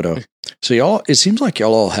underneath, but so y'all, it seems like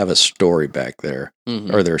y'all all have a story back there,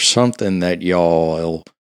 or there's something that y'all,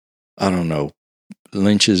 I don't know,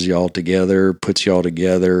 lynches y'all together, puts y'all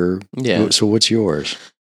together. Yeah. So what's yours?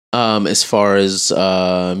 As far as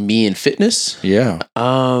me and fitness, Yeah.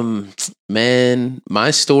 Man,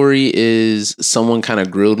 my story is someone kind of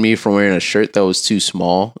grilled me for wearing a shirt that was too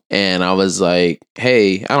small, and I was like,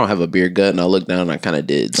 "Hey, I don't have a beer gut," and I looked down and I kind of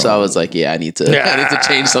did. So I was like, "Yeah, I need to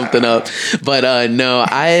change something up." But no,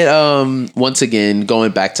 once again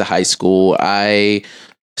going back to high school, I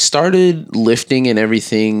started lifting and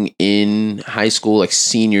everything in high school, like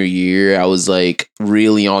senior year. I was like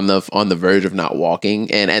really on the verge of not walking,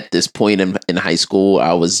 and at this point in high school,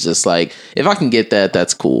 I was just like, if I can get that,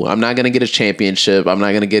 that's cool. I'm not gonna get a championship, I'm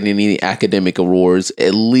not gonna get any academic awards,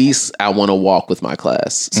 at least I want to walk with my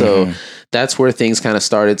class. So that's where things kind of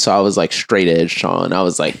started. So I was like straight edge Shawn. I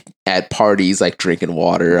was like at parties, like drinking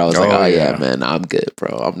water. I was like, oh yeah, man, I'm good,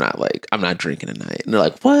 bro. I'm not drinking tonight. And they're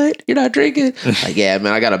like, what? You're not drinking? Like, yeah,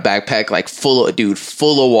 man, I got a backpack like full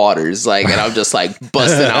of waters. Like, and I'm just like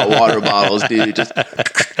busting out water bottles, dude. Just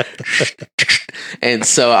and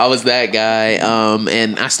so I was that guy.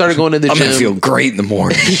 And I started going to the gym. I'm gonna feel great in the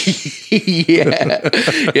morning.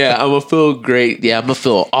 Yeah, I'm gonna feel great. Yeah, I'm gonna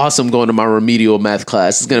feel awesome going to my remedial math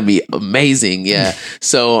class. It's gonna be amazing. Yeah.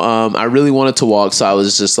 So I really wanted to walk, so I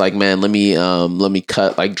was just like, man, let me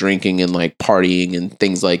cut like drinking and like partying and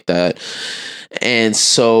things like that. And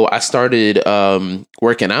so I started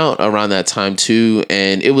working out around that time too,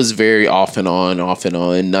 and it was very off and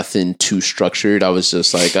on, nothing too structured. I was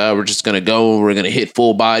just like, we're just gonna go, we're gonna hit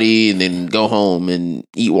full body, and then go home and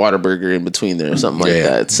eat Whataburger in between there or something like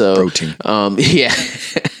that. So protein, yeah,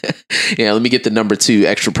 yeah. Let me get the number 2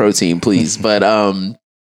 extra protein, please. But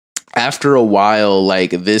after a while,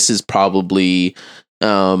 like this is probably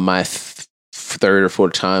my third or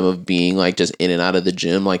fourth time of being like just in and out of the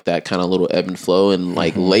gym, like that kind of little ebb and flow. And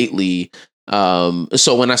like lately,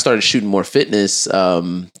 so when I started shooting more fitness,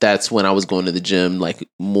 that's when I was going to the gym like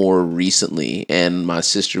more recently, and my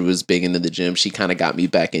sister was big into the gym. She kind of got me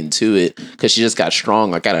back into it because she just got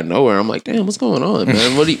strong like out of nowhere. I'm like, damn, what's going on,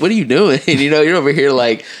 man? What are you doing? You know, you're over here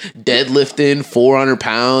like deadlifting 400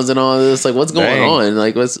 pounds and all this. Like, what's going on?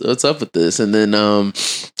 Like, what's up with this? And then,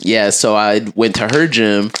 yeah, so I went to her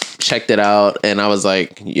gym, checked it out, and I was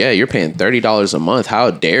like, yeah, you're paying $30 a month. How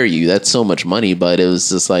dare you? That's so much money. But it was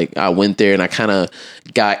just like, I went there and I kind of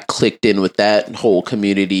got clicked in with that whole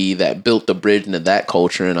community that built the bridge into that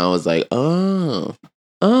culture. And I was like, oh,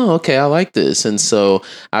 okay, I like this. And so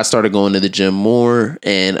I started going to the gym more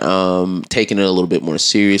and taking it a little bit more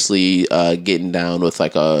seriously, getting down with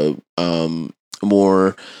like a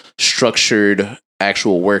more structured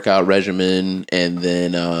actual workout regimen. And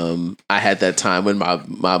then I had that time when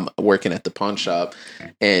my working at the pawn shop,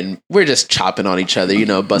 and we're just chopping on each other, you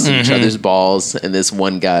know, busting each other's balls. And this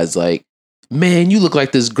one guy's like, man, you look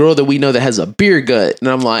like this girl that we know that has a beer gut. And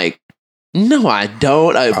I'm like, no, I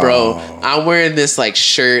don't. Bro, I'm wearing this like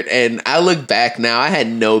shirt, and I look back now, I had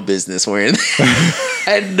no business wearing that. I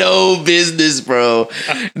had no business, bro.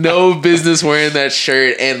 No business wearing that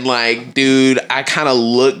shirt. And like, dude, I kind of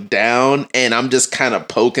look down and I'm just kind of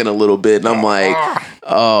poking a little bit. And I'm like,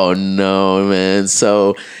 oh no, man.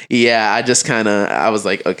 So yeah, I was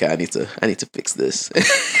like, okay, I need to fix this.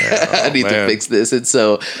 I need to fix this. And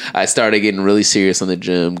so I started getting really serious on the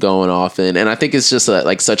gym, going off. And I think it's just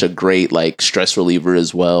like such a great like stress reliever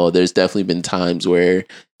as well. There's definitely been times where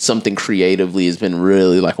something creatively has been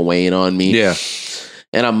really like weighing on me. Yeah.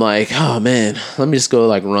 And I'm like, oh man, let me just go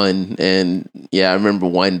like run. And yeah, I remember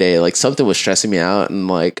one day like something was stressing me out, and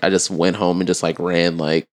like I just went home and just like ran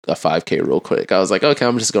like a 5K real quick. I was like, okay,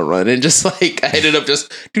 I'm just gonna run, and just like I ended up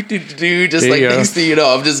just just like next thing you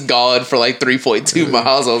know, I'm just gone for like 3.2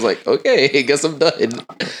 miles. I was like, okay, I guess I'm done.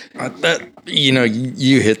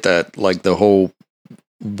 You hit that like the whole,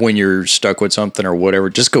 when you're stuck with something or whatever,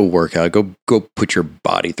 just go work out, go put your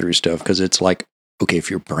body through stuff, because it's like, okay,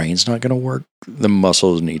 if your brain's not going to work, the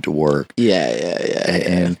muscles need to work. Yeah.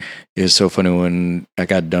 And it was so funny when I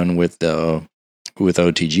got done with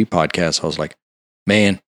OTG podcast, I was like,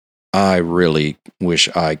 man, I really wish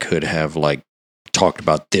I could have like talked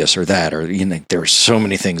about this or that, or there were so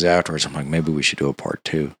many things afterwards. I'm like, maybe we should do a part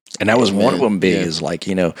 2. And that was one of them. Big is like,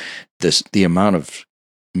 the amount of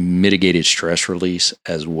mitigated stress release,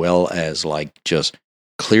 as well as like just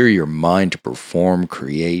clear your mind to perform,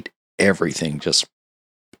 create everything. Just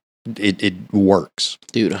it works,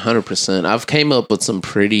 dude. 100%. I've came up with some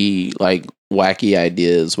pretty like wacky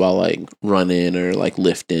ideas while like running or like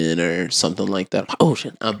lifting or something like that. Oh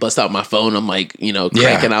shit, I bust out my phone, I'm like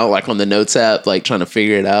cranking out like on the notes app, like trying to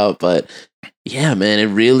figure it out. But yeah, man,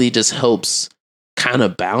 it really just helps kind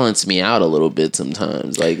of balance me out a little bit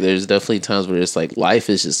sometimes. Like there's definitely times where it's like life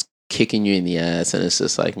is just kicking you in the ass, and it's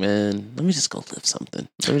just like, man, let me just go lift something.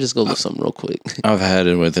 Let me just go lift something real quick. I've had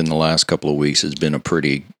it within the last couple of weeks. It's been a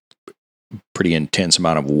pretty pretty intense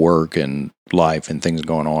amount of work and life and things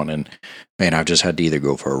going on. And man, I've just had to either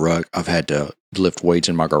go for a run. I've had to lift weights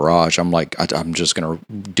in my garage. I'm like, I'm just going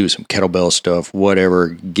to do some kettlebell stuff, whatever,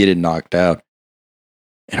 get it knocked out.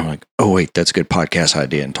 And I'm like, oh, wait, that's a good podcast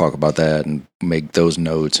idea, and talk about that and make those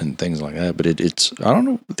notes and things like that. But it's, I don't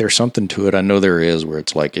know, there's something to it. I know there is, where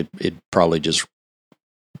it's like, it probably just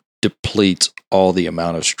depletes all the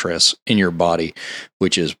amount of stress in your body,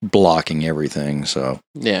 which is blocking everything. So,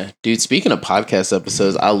 yeah, dude, speaking of podcast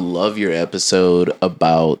episodes, I love your episode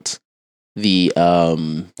about the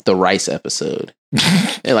rice episode.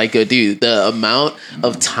 And like, dude, the amount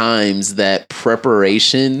of times that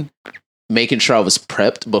preparation, making sure I was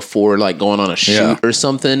prepped before like going on a shoot or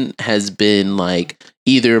something, has been like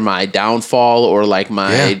either my downfall or like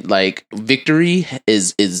my like victory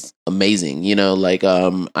is amazing. You know, like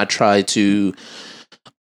I try to,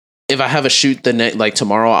 if I have a shoot the night, like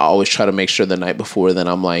tomorrow, I always try to make sure the night before that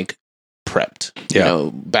I'm like prepped. You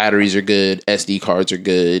know, batteries are good, SD cards are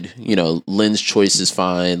good, you know, lens choice is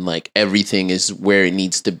fine, like everything is where it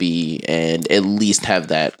needs to be, and at least have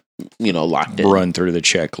that, you know, locked in. Run through the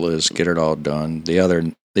checklist, get it all done. The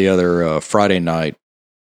other Friday night,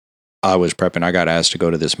 I was prepping. I got asked to go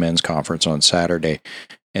to this men's conference on Saturday,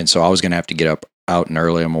 and so I was going to have to get up out and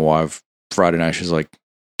early. And my wife, Friday night, she's like,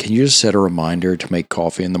 "Can you just set a reminder to make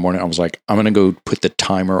coffee in the morning?" I was like, "I'm going to go put the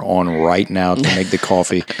timer on right now to make the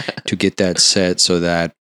coffee, to get that set, so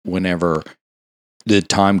that whenever the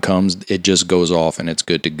time comes, it just goes off and it's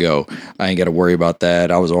good to go. I ain't got to worry about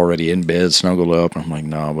that." I was already in bed, snuggled up. And I'm like,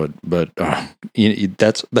 no, but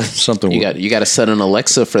that's something you got to set an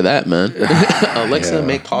Alexa for that, man. Alexa,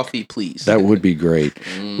 make coffee, please. That would be great.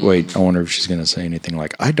 Wait, I wonder if she's going to say anything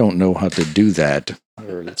like, "I don't know how to do that,"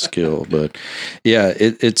 or that skill. But yeah,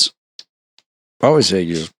 it's. I always say,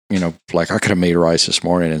 you know, like I could have made rice this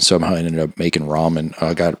morning and somehow ended up making ramen.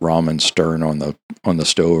 I got ramen stirring on the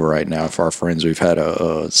stove right now for our friends. We've had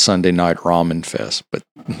a Sunday night ramen fest, but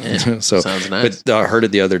so sounds nice. But I heard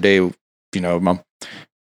it the other day. You know,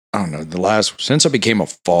 I don't know, since I became a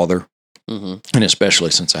father, and especially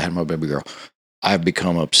since I had my baby girl, I've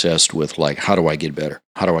become obsessed with like, how do I get better?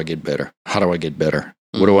 How do I get better? How do I get better?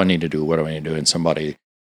 What do I need to do? What do I need to do? And somebody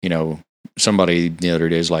the other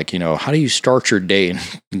day is like, you know, how do you start your day? And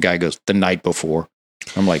the guy goes, the night before.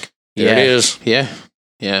 I'm like, there it is. Yeah.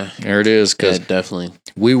 There it is. Because definitely.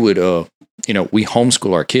 We would, you know, we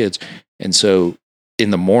homeschool our kids. And so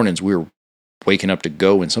in the mornings, we were waking up to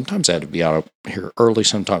go. And sometimes I had to be out here early.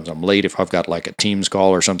 Sometimes I'm late. If I've got like a Teams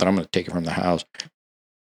call or something, I'm going to take it from the house.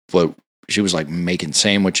 But she was like making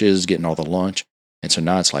sandwiches, getting all the lunch. And so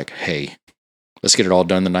now it's like, hey, let's get it all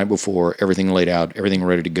done the night before, everything laid out, everything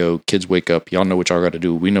ready to go. Kids wake up. Y'all know what y'all got to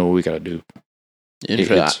do. We know what we got to do. I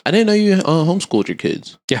didn't know you homeschooled your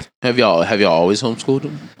kids. Yeah. Have y'all always homeschooled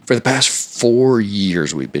them? For the past 4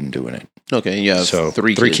 years, we've been doing it. Okay. Yeah. So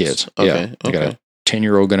three kids. Okay. Yeah. I got a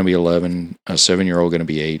 10-year-old going to be 11, a 7-year-old going to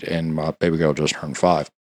be 8, and my baby girl just turned 5.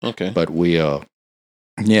 Okay. But we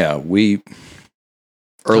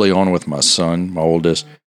early on with my son, my oldest,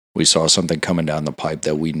 we saw something coming down the pipe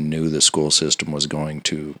that we knew the school system wasn't going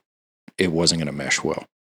to mesh well.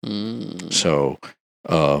 So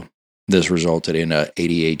this resulted in a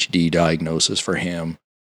ADHD diagnosis for him.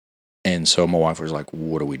 And so my wife was like,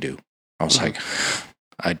 what do we do? I was like,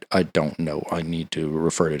 I don't know. I need to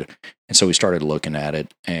refer to it. And so we started looking at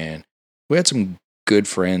it, and we had some good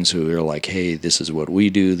friends who were like, hey, this is what we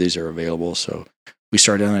do. These are available. So we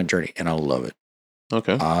started on that journey, and I love it.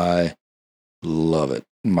 Okay. I love it.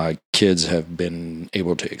 My kids have been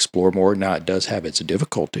able to explore more. Now, it does have its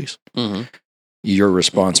difficulties. You're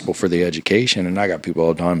responsible for the education. And I got people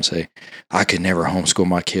all the time say, I could never homeschool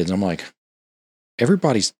my kids. I'm like,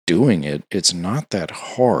 everybody's doing it. It's not that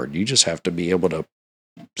hard. You just have to be able to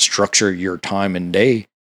structure your time and day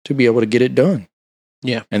to be able to get it done.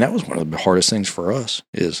 Yeah. And that was one of the hardest things for us,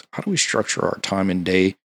 is how do we structure our time and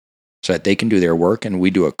day so that they can do their work and we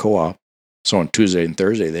do a co-op. So on Tuesday and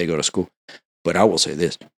Thursday, they go to school. But I will say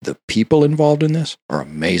this, the people involved in this are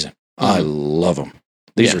amazing. I love them.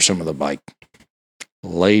 These are some of the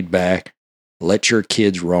laid back, let your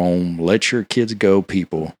kids roam, let your kids go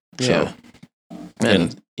people. Yeah.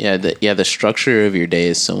 The structure of your day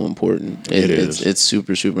is so important. It's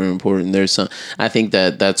super, super important. I think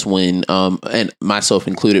that's when, and myself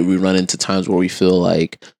included, we run into times where we feel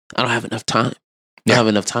like, I don't have enough time. I don't have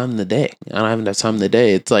enough time in the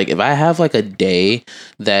day. It's like, if I have like a day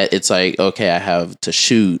that it's like, okay, I have to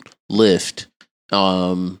shoot, lift,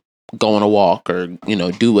 go on a walk or,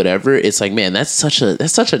 do whatever, it's like, man, that's such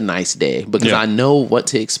a nice day because I know what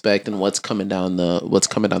to expect and what's coming down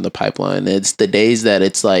the pipeline. It's the days that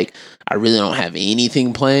it's like, I really don't have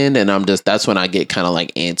anything planned. And that's when I get kind of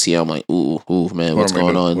like antsy. I'm like, ooh, man, what's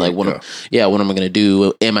going on? Like, what am I going to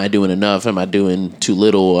do? Am I doing enough? Am I doing too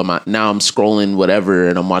little? Now I'm scrolling whatever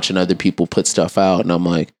and I'm watching other people put stuff out and I'm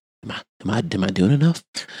like, am I doing enough?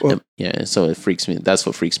 Well, so it freaks me. That's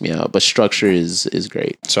what freaks me out. But structure is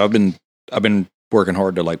great. So I've been working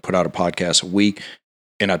hard to like put out a podcast a week.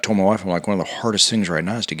 And I told my wife, I'm like, one of the hardest things right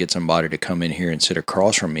now is to get somebody to come in here and sit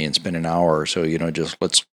across from me and spend an hour or so, just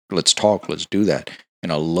let's talk, let's do that.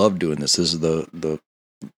 And I love doing this. This is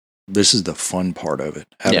the fun part of it,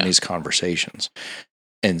 having these conversations.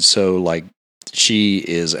 And so like, she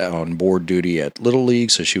is on board duty at Little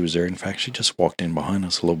League, so she was there. In fact, she just walked in behind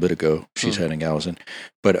us a little bit ago. She's heading Galveston.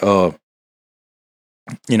 But, I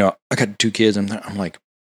got 2 kids, and I'm like,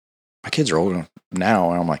 my kids are old enough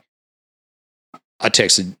now, and I'm like, I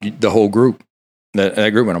texted the whole group, that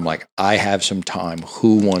group, and I'm like, I have some time.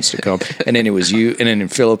 Who wants to come? And then it was you, and then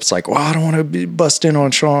Philip's like, well, I don't want to be bust in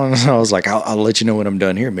on Shawn. And I was like, I'll let you know when I'm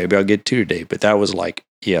done here. Maybe I'll get 2 today. But that was like,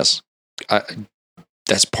 yes,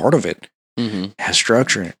 that's part of it. Mm-hmm. Have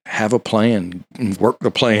structure, have a plan, work the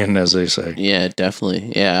plan, as they say. Yeah,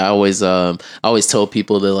 definitely. Yeah, I always tell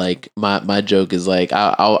people that like my joke is like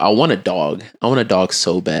I want a dog. I want a dog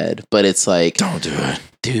so bad, but it's like, don't do it,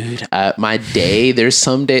 dude. My day. There's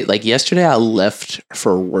some day like yesterday. I left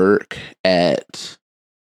for work at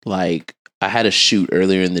like I had a shoot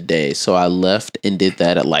earlier in the day, so I left and did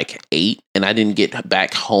that at like 8, and I didn't get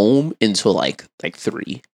back home until like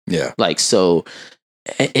 3. Yeah, like so.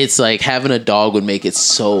 It's like having a dog would make it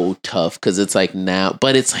so tough because it's like now,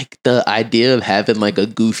 but it's like the idea of having like a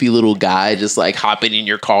goofy little guy just like hopping in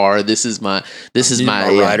your car. This is my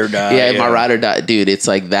ride or die. Yeah, my ride or die, dude. It's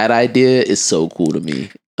like that idea is so cool to me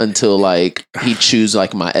until like he chews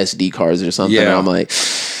like my SD cards or something. Yeah. And I'm like,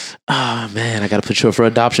 oh man, I got to put you up for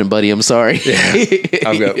adoption, buddy. I'm sorry.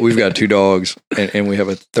 Yeah. We've got 2 dogs and we have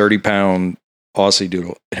a 30-pound Aussie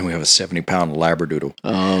Doodle and we have a 70-pound Labradoodle.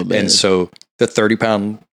 Oh man. And so the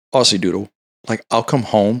 30-pound Aussie Doodle, like I'll come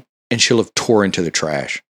home and she'll have tore into the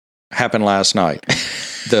trash. Happened last night.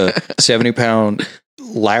 The 70-pound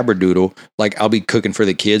Labradoodle, like I'll be cooking for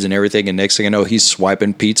the kids and everything, and next thing I know, he's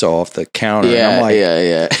swiping pizza off the counter. Yeah, and I'm like,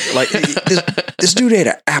 yeah. Like this dude ate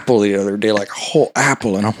an apple the other day, like a whole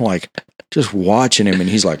apple, and I'm like just watching him, and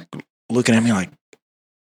he's like looking at me like,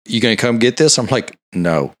 "You gonna come get this?" I'm like,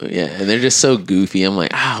 "No." Yeah, and they're just so goofy. I'm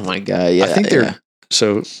like, oh my god. Yeah, I think they're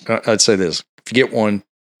so. I'd say this. If you get one,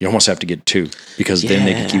 you almost have to get 2 because then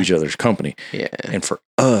they can keep each other's company. Yeah. And for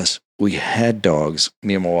us, we had dogs,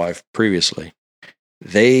 me and my wife previously.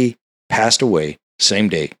 They passed away same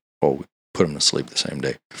day. Oh, we put them to sleep the same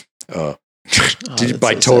day.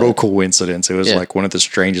 By total coincidence. It was like one of the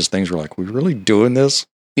strangest things. We're like, we really doing this?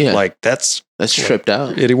 Yeah. Like that's tripped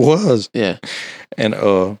out. It was. Yeah.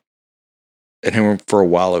 And then for a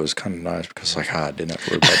while, it was kind of nice because like I didn't have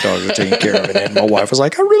to worry about dogs were taking care of it. And my wife was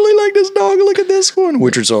like, I really like this dog. Look at this one.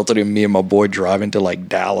 Which resulted in me and my boy driving to like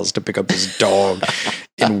Dallas to pick up this dog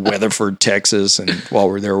in Weatherford, Texas. And while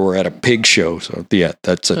we're there, we're at a pig show. So yeah,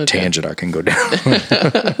 that's a tangent I can go down.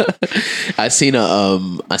 I seen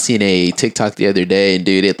a TikTok the other day, and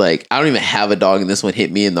dude, it like I don't even have a dog, and this one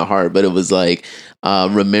hit me in the heart. But it was like,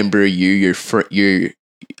 remember your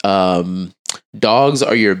dogs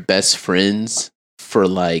are your best friends for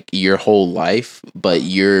like your whole life, but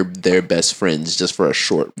you're their best friends just for a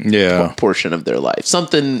short portion of their life.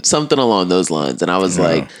 Something along those lines. And I was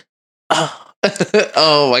like,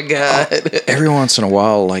 oh my God. Every once in a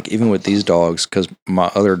while, like even with these dogs, because my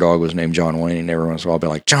other dog was named John Wayne, and every once in a while I'll be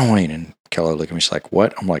like, John Wayne, and Kelly look at me, she's like,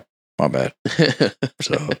 what? I'm like, my bad.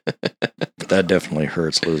 So but that definitely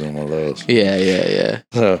hurts losing one of those. Yeah.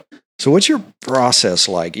 So what's your process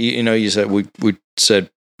like? You said we said,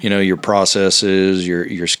 your processes,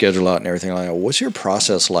 your schedule out and everything like that. What's your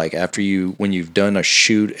process like after when you've done a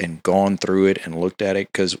shoot and gone through it and looked at it?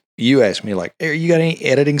 Because you asked me like, hey, you got any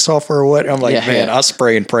editing software or what? I'm like, I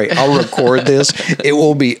spray and pray. I'll record this. It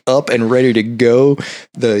will be up and ready to go.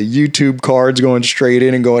 The YouTube card's going straight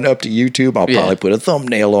in and going up to YouTube. I'll probably put a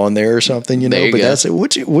thumbnail on there or something, but that's it.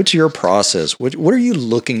 What's your process? What are you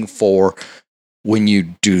looking for when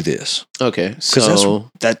you do this? Okay. So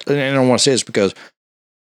and I don't want to say this because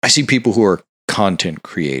I see people who are content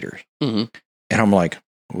creators, and I'm like,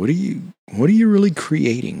 what are you really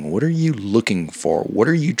creating? What are you looking for? What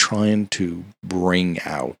are you trying to bring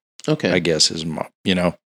out? Okay. I guess is my,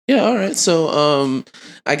 Yeah. All right. So,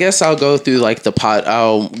 I guess I'll go through like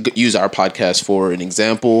I'll use our podcast for an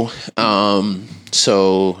example.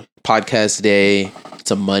 So podcast day.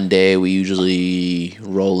 It's a Monday. We usually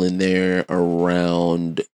roll in there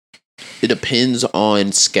around. It depends on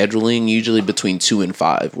scheduling. Usually between 2 and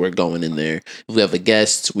 5, we're going in there. If we have a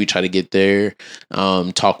guest, we try to get there,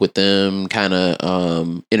 talk with them, kind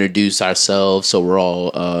of introduce ourselves. So we're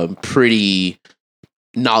all pretty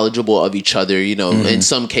knowledgeable of each other. You know, in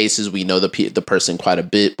some cases, we know the person quite a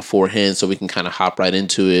bit beforehand, so we can kind of hop right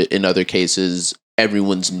into it. In other cases,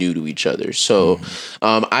 everyone's new to each other. So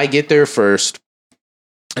I get there first.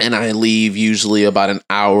 And I leave usually about an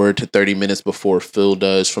hour to 30 minutes before Phil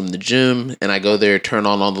does from the gym. And I go there, turn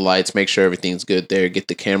on all the lights, make sure everything's good there, get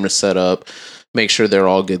the camera set up, make sure they're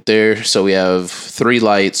all good there. So we have 3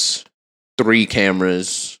 lights, 3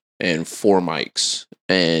 cameras, and 4 mics.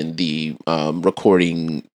 And the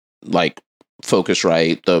recording, like,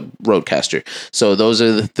 Focusrite, the Rodecaster. So those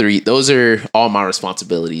are the 3. Those are all my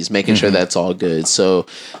responsibilities, making sure that's all good. So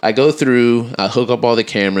I go through, I hook up all the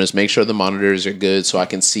cameras, make sure the monitors are good so I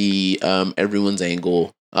can see everyone's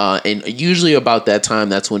angle. And usually about that time,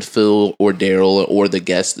 that's when Phil or Daryl or the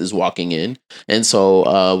guest is walking in. And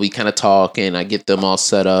so we kind of talk and I get them all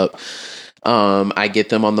set up. I get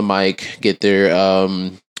them on the mic, get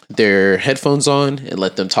their headphones on and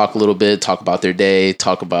let them talk a little bit, talk about their day,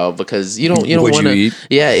 talk about, because you don't want to.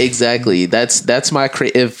 Yeah, exactly. That's my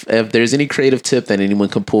if there's any creative tip that anyone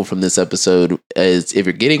can pull from this episode is if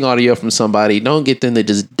you're getting audio from somebody, don't get them to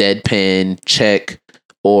just deadpan check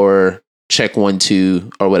or check 1,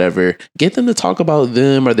 2 or whatever. Get them to talk about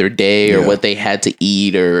them or their day or what they had to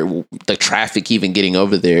eat or the traffic even getting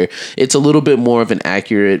over there. It's a little bit more of an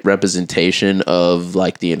accurate representation of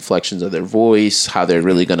like the inflections of their voice, how they're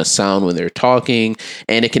really going to sound when they're talking,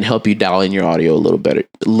 and it can help you dial in your audio a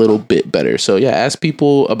little bit better. So yeah, ask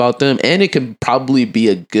people about them, and it can probably be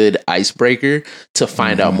a good icebreaker to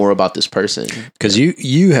find out more about this person. Because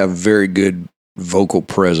you have very good vocal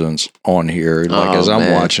presence on here. Like as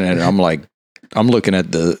I'm watching it, I'm like, I'm looking at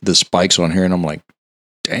the spikes on here and I'm like,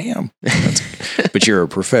 damn. But you're a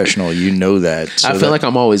professional, you know that. So I feel like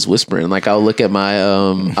I'm always whispering. Like I'll look at my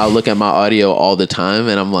audio all the time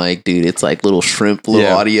and I'm like, dude, it's like little shrimp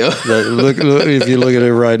audio. look, if you look at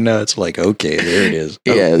it right now, it's like, okay, there it is.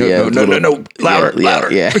 No,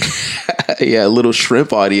 louder. Yeah. Yeah, little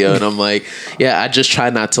shrimp audio. And I'm like, I just try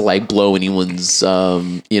not to like blow anyone's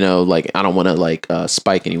like I don't want to like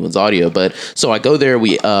spike anyone's audio. But so I go there,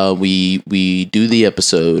 we do the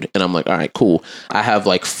episode and I'm like, all right, cool. I have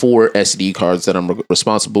like 4 SD cards that I'm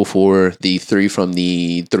responsible for, the 3 from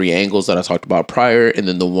the 3 angles that I talked about prior, and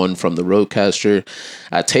then the 1 from the Rodecaster.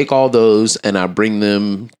 I take all those and I bring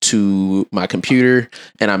them to my computer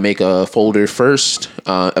and I make a folder first,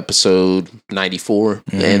 episode 94,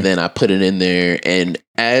 and then I put it in there. And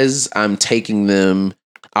as I'm taking them,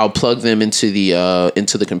 I'll plug them into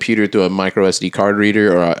the computer through a micro SD card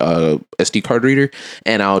reader or a SD card reader,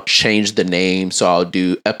 and I'll change the name. So I'll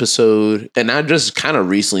do episode, and I just kind of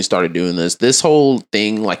recently started doing this. This whole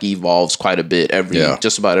thing like evolves quite a bit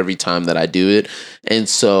just about every time that I do it. And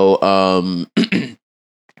so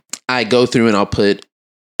I go through and I'll put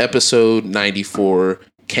episode 94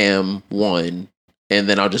 cam 1. And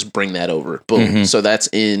then I'll just bring that over. Boom. So that's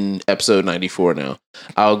in episode 94 now.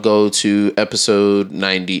 I'll go to episode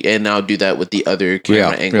 90 and I'll do that with the other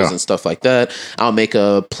camera angles and stuff like that. I'll make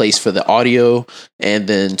a place for the audio. And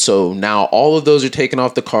then so now all of those are taken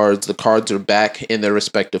off the cards. The cards are back in their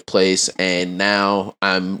respective place. And now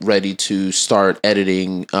I'm ready to start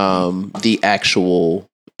editing the actual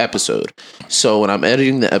episode. So when I'm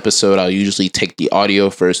editing the episode, I'll usually take the audio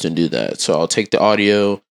first and do that. So I'll take the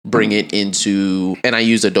audio, bring it into, and I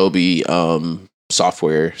use Adobe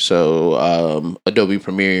software. So Adobe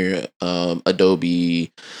Premiere,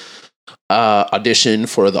 Adobe Audition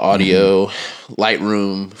for the audio,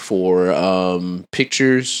 Lightroom for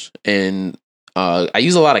pictures, and I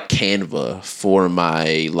use a lot of Canva for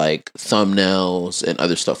my like thumbnails and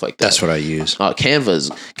other stuff like that. That's what I use.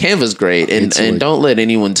 Canva's great, and don't let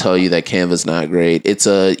anyone tell you that Canva's not great. It's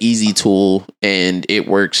a easy tool and it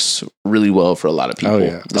works really well for a lot of people. Oh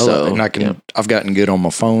yeah. So I've gotten good on my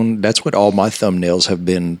phone. That's what all my thumbnails have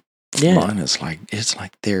been. Mine is like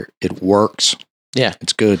it works. Yeah,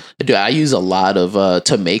 it's good. Dude, I use a lot of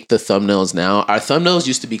to make the thumbnails now. Our thumbnails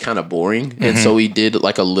used to be kind of boring, and so we did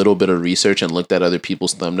like a little bit of research and looked at other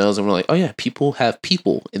people's thumbnails, and we're like, oh yeah, people have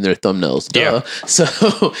people in their thumbnails. Duh. Yeah. So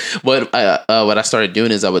what I started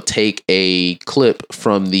doing is I would take a clip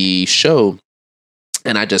from the show,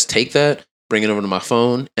 and I just take that, bring it over to my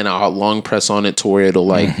phone, and I'll long press on it to where it'll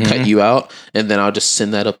like cut you out, and then I'll just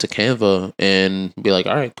send that up to Canva and be like,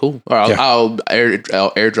 all right, cool. Or I'll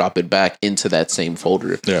airdrop it back into that same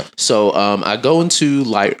folder. Yeah. So I go into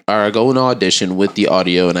Audition with the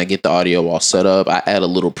audio, and I get the audio all set up. I add a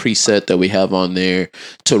little preset that we have on there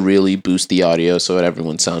to really boost the audio so that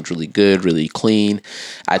everyone sounds really good, really clean.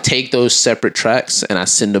 I take those separate tracks and I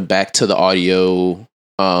send them back to the audio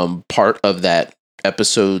part of that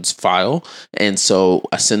episode's file. And so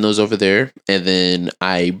I send those over there, and then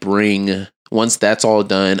once that's all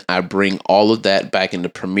done, I bring all of that back into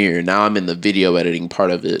Premiere. Now I'm in the video editing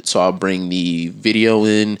part of it. So I'll bring the video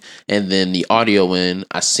in and then the audio in.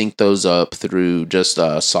 I sync those up through just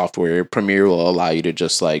software. Premiere will allow you to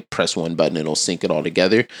just like press one button and it'll sync it all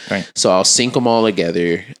together. Right. So I'll sync them all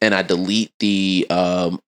together, and I delete the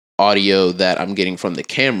audio that I'm getting from the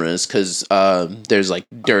cameras, because there's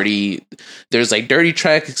dirty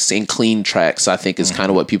tracks and clean tracks, I think is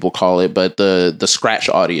kind of what people call it, but the scratch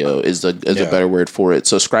audio is a better word for it.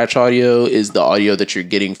 So scratch audio is the audio that you're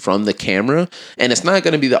getting from the camera, and it's not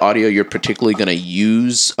going to be the audio you're particularly going to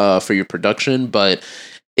use for your production, but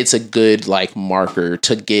it's a good like marker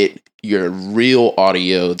to get your real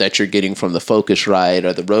audio that you're getting from the Focusrite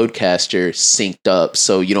or the Rodecaster synced up,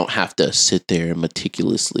 so you don't have to sit there and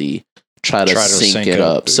meticulously try to sync it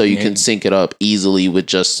up. So you can sync it up easily with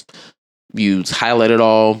just you highlight it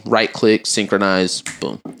all, right click, synchronize,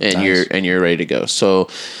 boom, and you're ready to go. So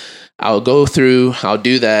I'll go through, I'll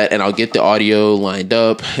do that, and I'll get the audio lined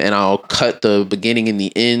up, and I'll cut the beginning and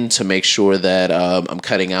the end to make sure that I'm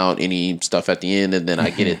cutting out any stuff at the end, and then I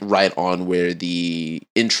get it right on where the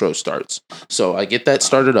intro starts. So I get that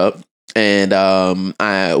started up, and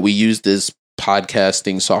we use this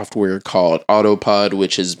podcasting software called Autopod,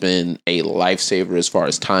 which has been a lifesaver as far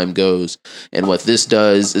as time goes. And what this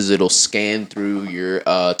does is it'll scan through your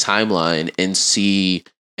timeline and see,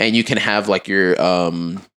 and you can have like your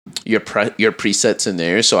presets in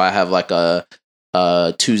there. So I have like a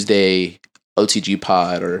Tuesday OTG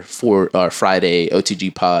pod or Friday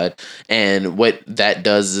OTG pod, and what that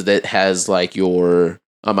does is that has like your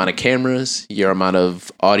amount of cameras, your amount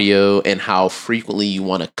of audio, and how frequently you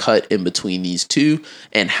want to cut in between these two,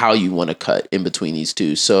 and how you want to cut in between these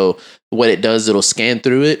two. So what it does, it'll scan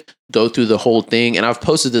through it, go through the whole thing, and I've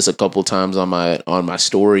posted this a couple times on my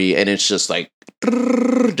story, and it's just like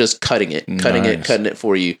just cutting it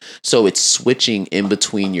for you. So it's switching in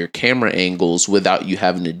between your camera angles without you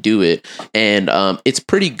having to do it, and it's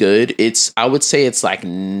pretty good. I would say it's like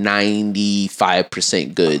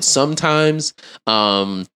 95% good. Sometimes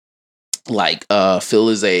Phil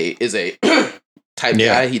is a type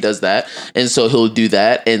guy, he does that, and so he'll do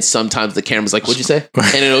that, and sometimes the camera's like, what'd you say?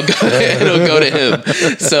 And it'll go to him.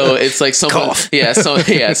 So it's like someone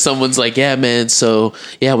someone's like, yeah man, so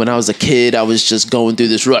yeah, when I was a kid I was just going through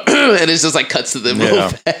this rut, and it's just like cuts to them real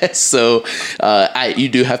fast. So you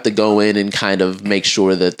do have to go in and kind of make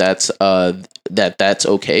sure that that's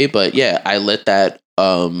okay. But yeah, I let that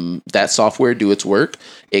software do its work.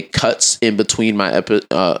 It cuts in between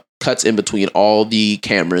cuts in between all the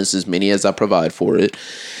cameras, as many as I provide for it.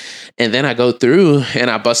 And then I go through and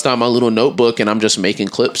I bust out my little notebook, and I'm just making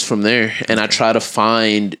clips from there. And I try to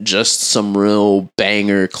find just some real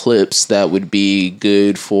banger clips that would be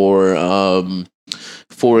good for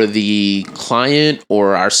the client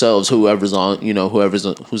or ourselves, whoever's on,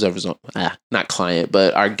 not client,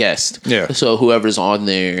 but our guest. Yeah. So whoever's on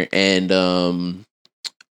there, and,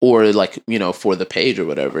 or like, for the page or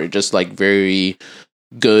whatever, just like very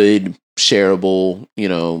good shareable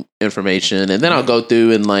information. And then I'll go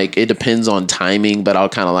through and like, it depends on timing, but I'll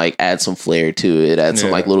kind of like add some flair to it, add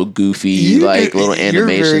some like little goofy little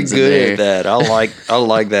animations. You're very good at that. I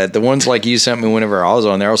like that. The ones like you sent me whenever I was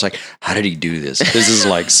on there, I was like, how did he do this? This is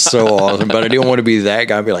like so awesome. But I didn't want to be that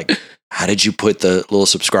guy and be like, how did you put the little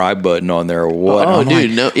subscribe button on there or what? Oh,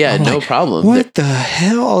 dude, no problem. What the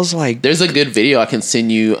hell? I was like, there's a good video I can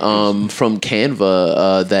send you from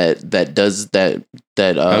Canva that does that.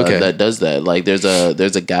 That does that. Like there's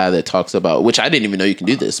a guy that talks about, which I didn't even know you can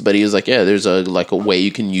do this, but he was like, yeah, there's a way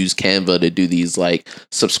you can use Canva to do these like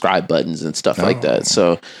subscribe buttons and stuff like that.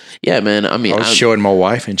 So yeah, man. I mean, I was showing my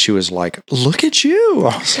wife, and she was like, "Look at you!"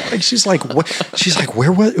 I was like, she's like, "What?" She's like,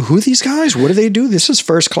 "Who are these guys? What do they do? This is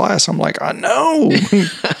first class." I'm like, "I know."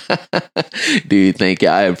 Dude, thank you.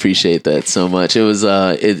 I appreciate that so much. It was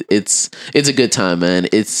it's a good time, man.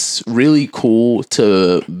 It's really cool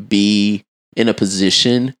to be in a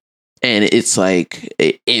position, and it's like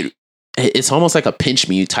it's almost like a pinch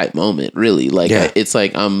me type moment, really. Like it's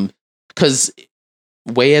like because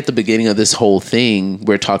way at the beginning of this whole thing,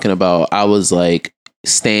 we're talking about, I was like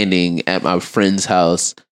standing at my friend's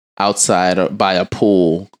house. outside by a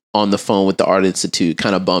pool on the phone with the Art Institute,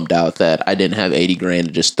 kind of bummed out that I didn't have 80 grand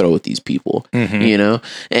to just throw at these people, you know?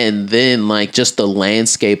 And then like just the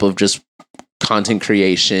landscape of just content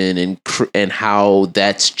creation and how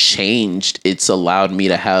that's changed. It's allowed me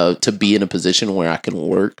to be in a position where I can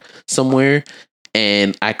work somewhere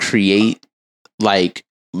and I create like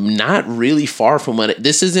not really far from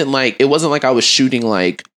this isn't like, it wasn't like I was shooting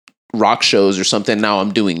like rock shows or something. Now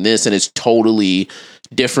I'm doing this and it's totally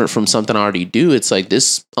different from something I already do. It's like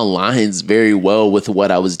this aligns very well with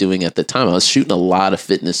what I was doing at the time. I was shooting a lot of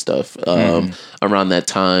fitness stuff around that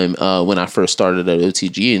time when I first started at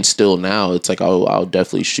OTG, and still now it's like I'll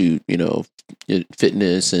definitely shoot, you know,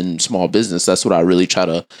 fitness and small business. That's what I really try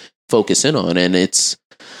to focus in on, and it's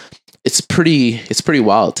pretty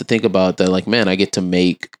wild to think about that. Like, man, I get to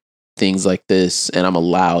make things like this, and I'm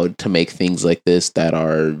allowed to make things like this that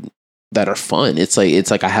are fun. It's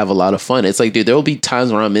like I have a lot of fun. It's like, dude, there will be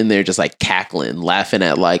times where I'm in there just like cackling, laughing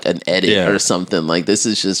at like an edit or something. Like this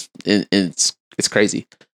is just it's crazy.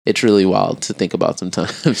 It's really wild to think about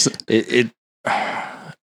sometimes. I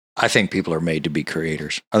think people are made to be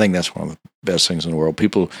creators. I think that's one of the best things in the world.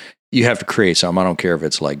 You have to create something. I don't care if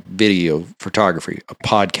it's like video, photography, a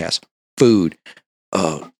podcast, food,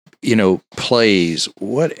 you know, plays,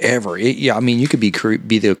 whatever. I mean, you could be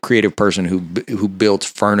the creative person who builds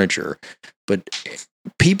furniture, but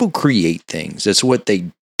people create things. That's what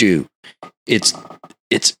they do. It's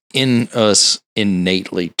in us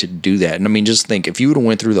innately to do that. And I mean, just think, if you would have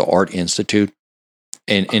went through the Art Institute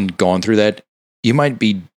and gone through that, you might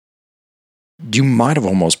have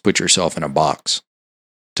almost put yourself in a box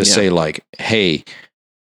to say like, hey,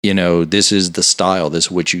 you know, this is the style, this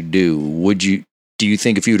is what you do. Do you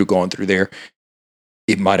think if you'd have gone through there,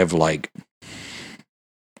 it might have like,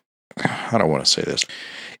 I don't want to say this,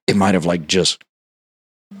 it might have like just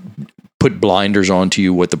put blinders onto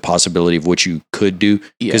you with the possibility of what you could do?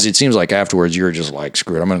 Because it seems like afterwards you're just like,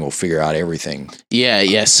 screw it, I'm going to go figure out everything.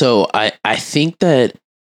 Yeah. So I think that,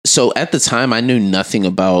 so at the time I knew nothing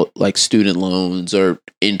about like student loans or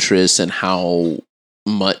interest and how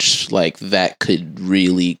much like that could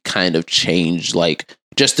really kind of change like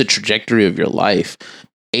just the trajectory of your life.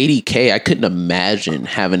 80K, I couldn't imagine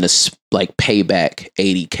having to like pay back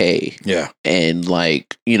 80K. Yeah. And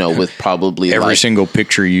like, you know, with probably every single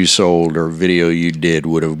picture you sold or video you did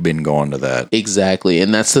would have been gone to that. Exactly.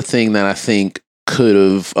 And that's the thing that I think could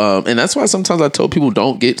have, and that's why sometimes I tell people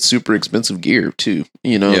don't get super expensive gear too.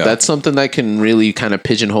 You know, that's something that can really kind of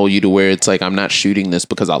pigeonhole you to where it's like, I'm not shooting this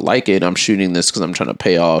because I like it. I'm shooting this because I'm trying to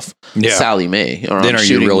pay off Sally Mae. Or then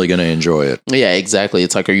you really going to enjoy it? Yeah, exactly.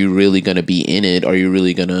 It's like, are you really going to be in it? Are you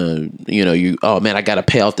really going to, you know, oh man, I got to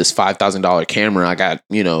pay off this $5,000 camera. I got,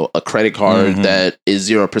 you know, a credit card that is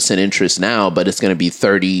 0% interest now, but it's going to be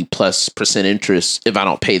 30+% interest if I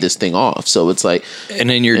don't pay this thing off. So it's like, and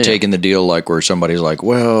then you're taking the deal like where somebody's like,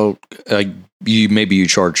 well, you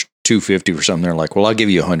charge $250 for something. They're like, well, I'll give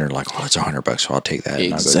you $100. Like, well, it's $100, so I'll take that.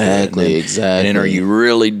 Exactly. And then are you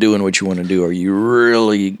really doing what you want to do? Are you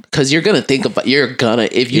really? Because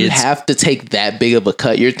if you have to take that big of a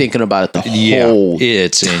cut, you're thinking about it the whole time.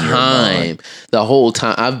 It's in your mind. The whole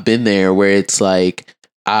time. I've been there where it's like,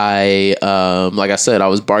 like I said, I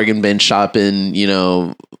was bargain bin shopping, you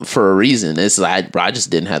know, for a reason. It's like, I just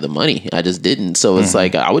didn't have the money. I just didn't. So it's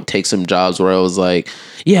like, I would take some jobs where I was like,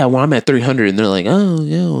 yeah, well, I'm at 300. And they're like, oh,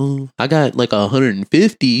 yeah, well, I got like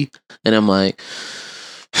 150. And I'm like,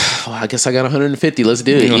 well, I guess I got 150. Let's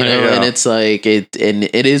do it. You know? And it's like, it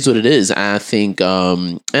is what it is. I think,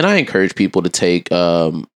 and I encourage people to take,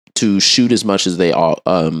 to shoot as much as they are,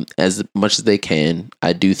 as much as they can.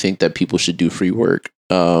 I do think that people should do free work,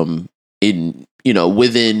 in, you know,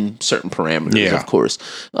 within certain parameters, of course.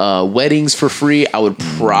 Weddings for free, I would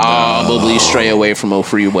probably stray away from a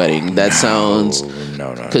free wedding. That sounds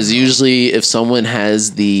because usually if someone is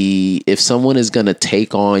going to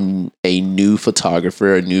take on a new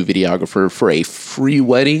photographer, a new videographer for a free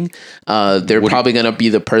wedding, they're probably going to be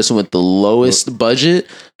the person with the lowest budget,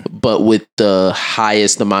 but with the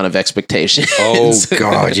highest amount of expectations. Oh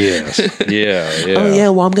God, yes. Yeah. Oh yeah,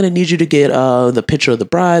 well, I'm going to need you to get the picture of the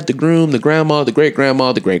bride, the groom, the grandma, the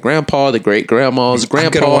great-grandma, the great-grandpa, the great-grandma's grandpa.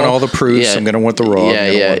 I'm going to want all the proofs. Yeah. I'm going to want the raw.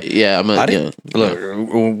 Yeah. Look,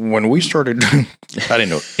 when we started, I didn't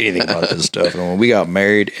know anything about this stuff. And when we got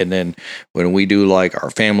married, and then when we do like our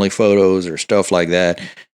family photos or stuff like that,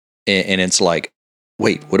 and it's like,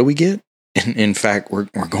 wait, what do we get? And in fact, we're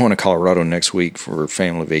going to Colorado next week for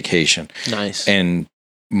family vacation. Nice. And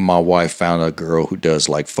my wife found a girl who does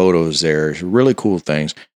like photos there, really cool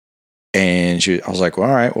things. And I was like, well,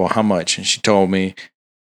 all right, well, how much? And she told me,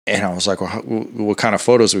 And I was like, well, what kind of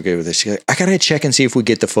photos we get with this? She's like, I got to check and see if we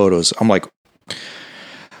get the photos. I'm like,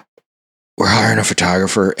 we're hiring a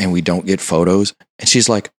photographer and we don't get photos. And she's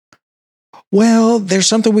like, well, there's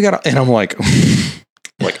something we got to, and I'm like,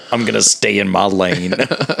 I'm going to stay in my lane.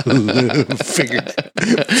 Figure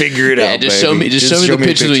it out. Just baby. show me the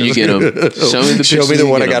pictures when you get them. Show me the pictures. Show me the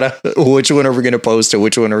one I got to, which one are we going to post and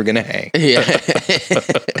which one are we going to hang? Yeah.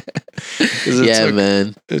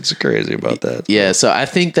 Man. It's crazy about that. Yeah. So I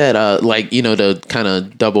think that, to kind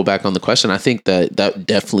of double back on the question, I think that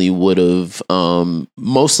definitely would have,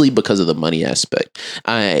 mostly because of the money aspect.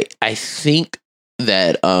 I think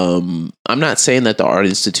that I'm not saying that the Art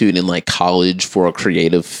Institute in like college for a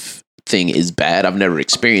creative thing is bad. I've never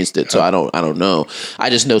experienced it, so I don't know.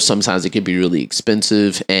 I just know sometimes it can be really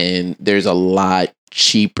expensive, and there's a lot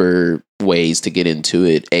cheaper ways to get into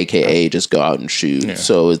it, aka just go out and shoot. Yeah.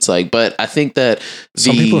 So it's like, but I think that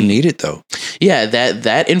some people need it though. Yeah,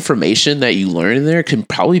 that information that you learn in there can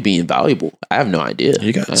probably be invaluable. I have no idea.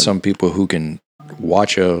 You got some people who can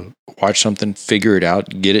watch something, figure it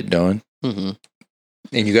out, get it done. Mm-hmm.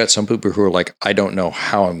 And you got some people who are like, I don't know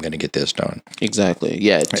how I'm going to get this done. Exactly.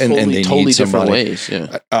 Yeah. And they totally need different somebody. ways.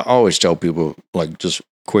 Yeah. I always tell people, like, just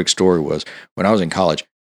quick story was when I was in college,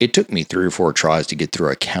 it took me 3 or 4 tries to get through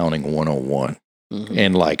accounting 101. Mm-hmm.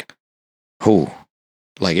 And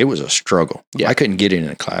it was a struggle. Yeah. I couldn't get it in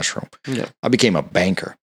a classroom. Yeah. I became a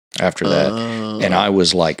banker after that. And I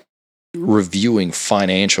was like reviewing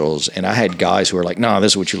financials, and I had guys who were like, no,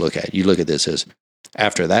 this is what you look at. You look at this as.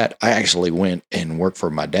 After that, I actually went and worked for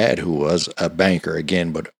my dad, who was a banker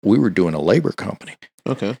again, but we were doing a labor company.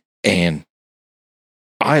 Okay. And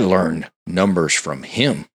I learned numbers from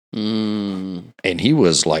him. And he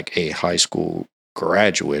was like a high school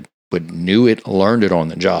graduate, but knew it, learned it on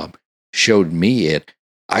the job, showed me it.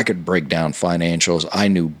 I could break down financials. I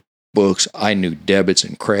knew books. I knew debits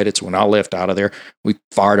and credits. When I left out of there, we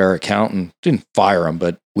fired our accountant. Didn't fire him,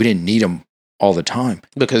 but we didn't need him all the time.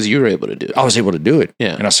 Because you were able to do it. I was able to do it.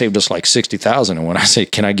 Yeah. And I saved us like $60,000. And when I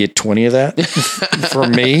said, can I get 20 of that for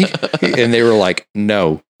me? And they were like,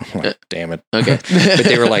 no. I'm like, damn it. Okay. But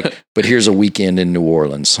they were like, but here's a weekend in New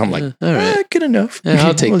Orleans. I'm like, all right, good enough. Yeah,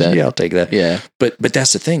 I'll take that. Yeah, I'll take that. Yeah. But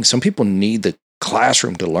that's the thing. Some people need the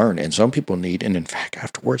classroom to learn, and some people need, and in fact,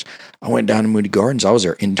 afterwards, I went down to Moody Gardens. I was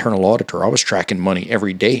their internal auditor. I was tracking money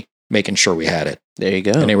every day, making sure we had it. There you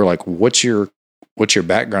go. And they were like, what's your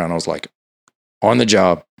background? I was like, on the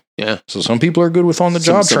job. Yeah. So some people are good with on the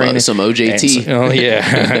job training. Some OJT.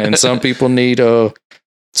 And some people need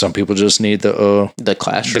some people just need the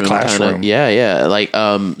classroom. The classroom. Yeah. Like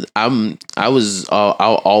I'll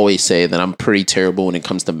always say that I'm pretty terrible when it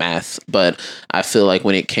comes to math, but I feel like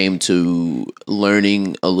when it came to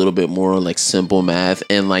learning a little bit more like simple math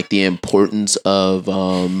and like the importance of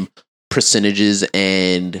percentages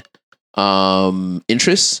and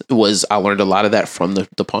interest was, I learned a lot of that from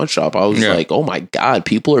the pawn shop. I was like, oh my God,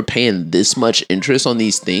 people are paying this much interest on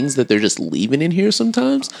these things that they're just leaving in here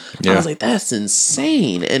sometimes. I was like, that's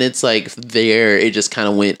insane. And it's like it just kind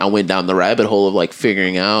of I went down the rabbit hole of like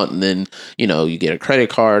figuring out, and then, you get a credit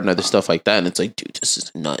card and other stuff like that. And it's like, dude, this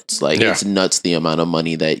is nuts. Like it's nuts the amount of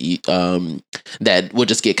money that you, that will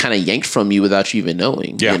just get kind of yanked from you without you even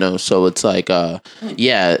knowing, So it's like,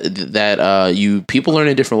 people learn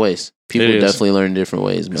in different ways. People definitely learn in different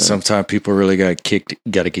ways, man. Sometimes people really got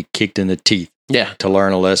to get kicked in the teeth to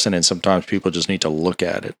learn a lesson, and sometimes people just need to look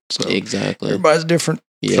at it. So exactly. Everybody's different.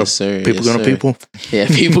 Yes, so sir. People going to people? Yeah,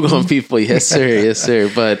 people going to people. Yes, sir. Yes,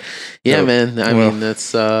 sir. But man, I mean,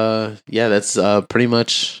 that's pretty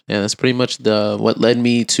much what led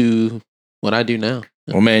me to what I do now.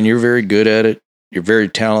 Well, man, you're very good at it. You're very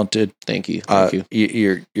talented. Thank you.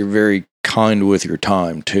 You're very kind with your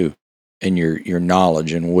time too. And your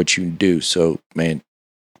knowledge and what you do. So, man,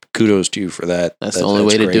 kudos to you for that. That's the only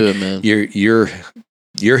way to do it, man.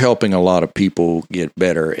 You're helping a lot of people get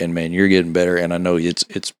better, and man, you're getting better. And I know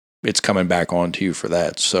it's coming back on to you for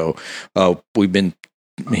that. So, we've been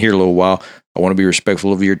here a little while. I want to be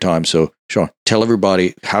respectful of your time. So, Shawn, tell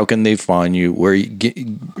everybody, how can they find you? Where you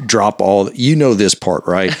drop all? This part,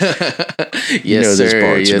 right? Yes, sir. This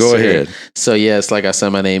part. So go ahead. So yes, like I said,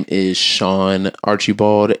 my name is Shawn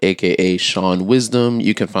Archibald, aka Shawn Wisdom.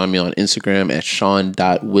 You can find me on Instagram at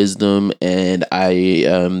Shawn.wisdom, and I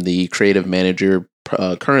am the creative manager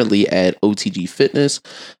currently at OTG Fitness.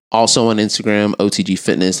 Also on Instagram, OTG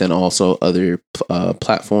Fitness, and also other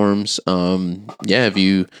platforms. If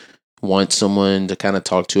you want someone to kind of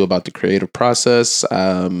talk to about the creative process,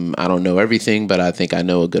 I don't know everything, but I think I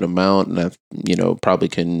know a good amount, and I probably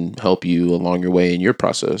can help you along your way in your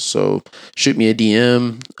process. So shoot me a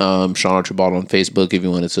DM, Shawn Archibald on Facebook, if you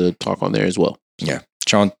wanted to talk on there as well. Yeah.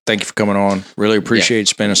 Shawn, thank you for coming on. Really appreciate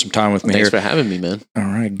spending some time with me Thanks here. for having me, man. All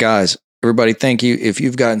right, guys, everybody, thank you. If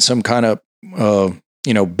you've gotten some kind of,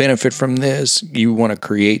 benefit from this, you want to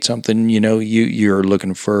create something, you're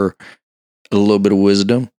looking for a little bit of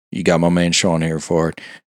wisdom, you got my man Shawn here for it.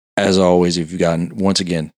 As always, if you've gotten, once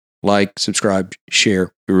again, like, subscribe,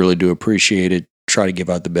 share. We really do appreciate it. Try to give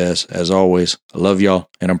out the best. As always, I love y'all,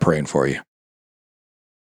 and I'm praying for you.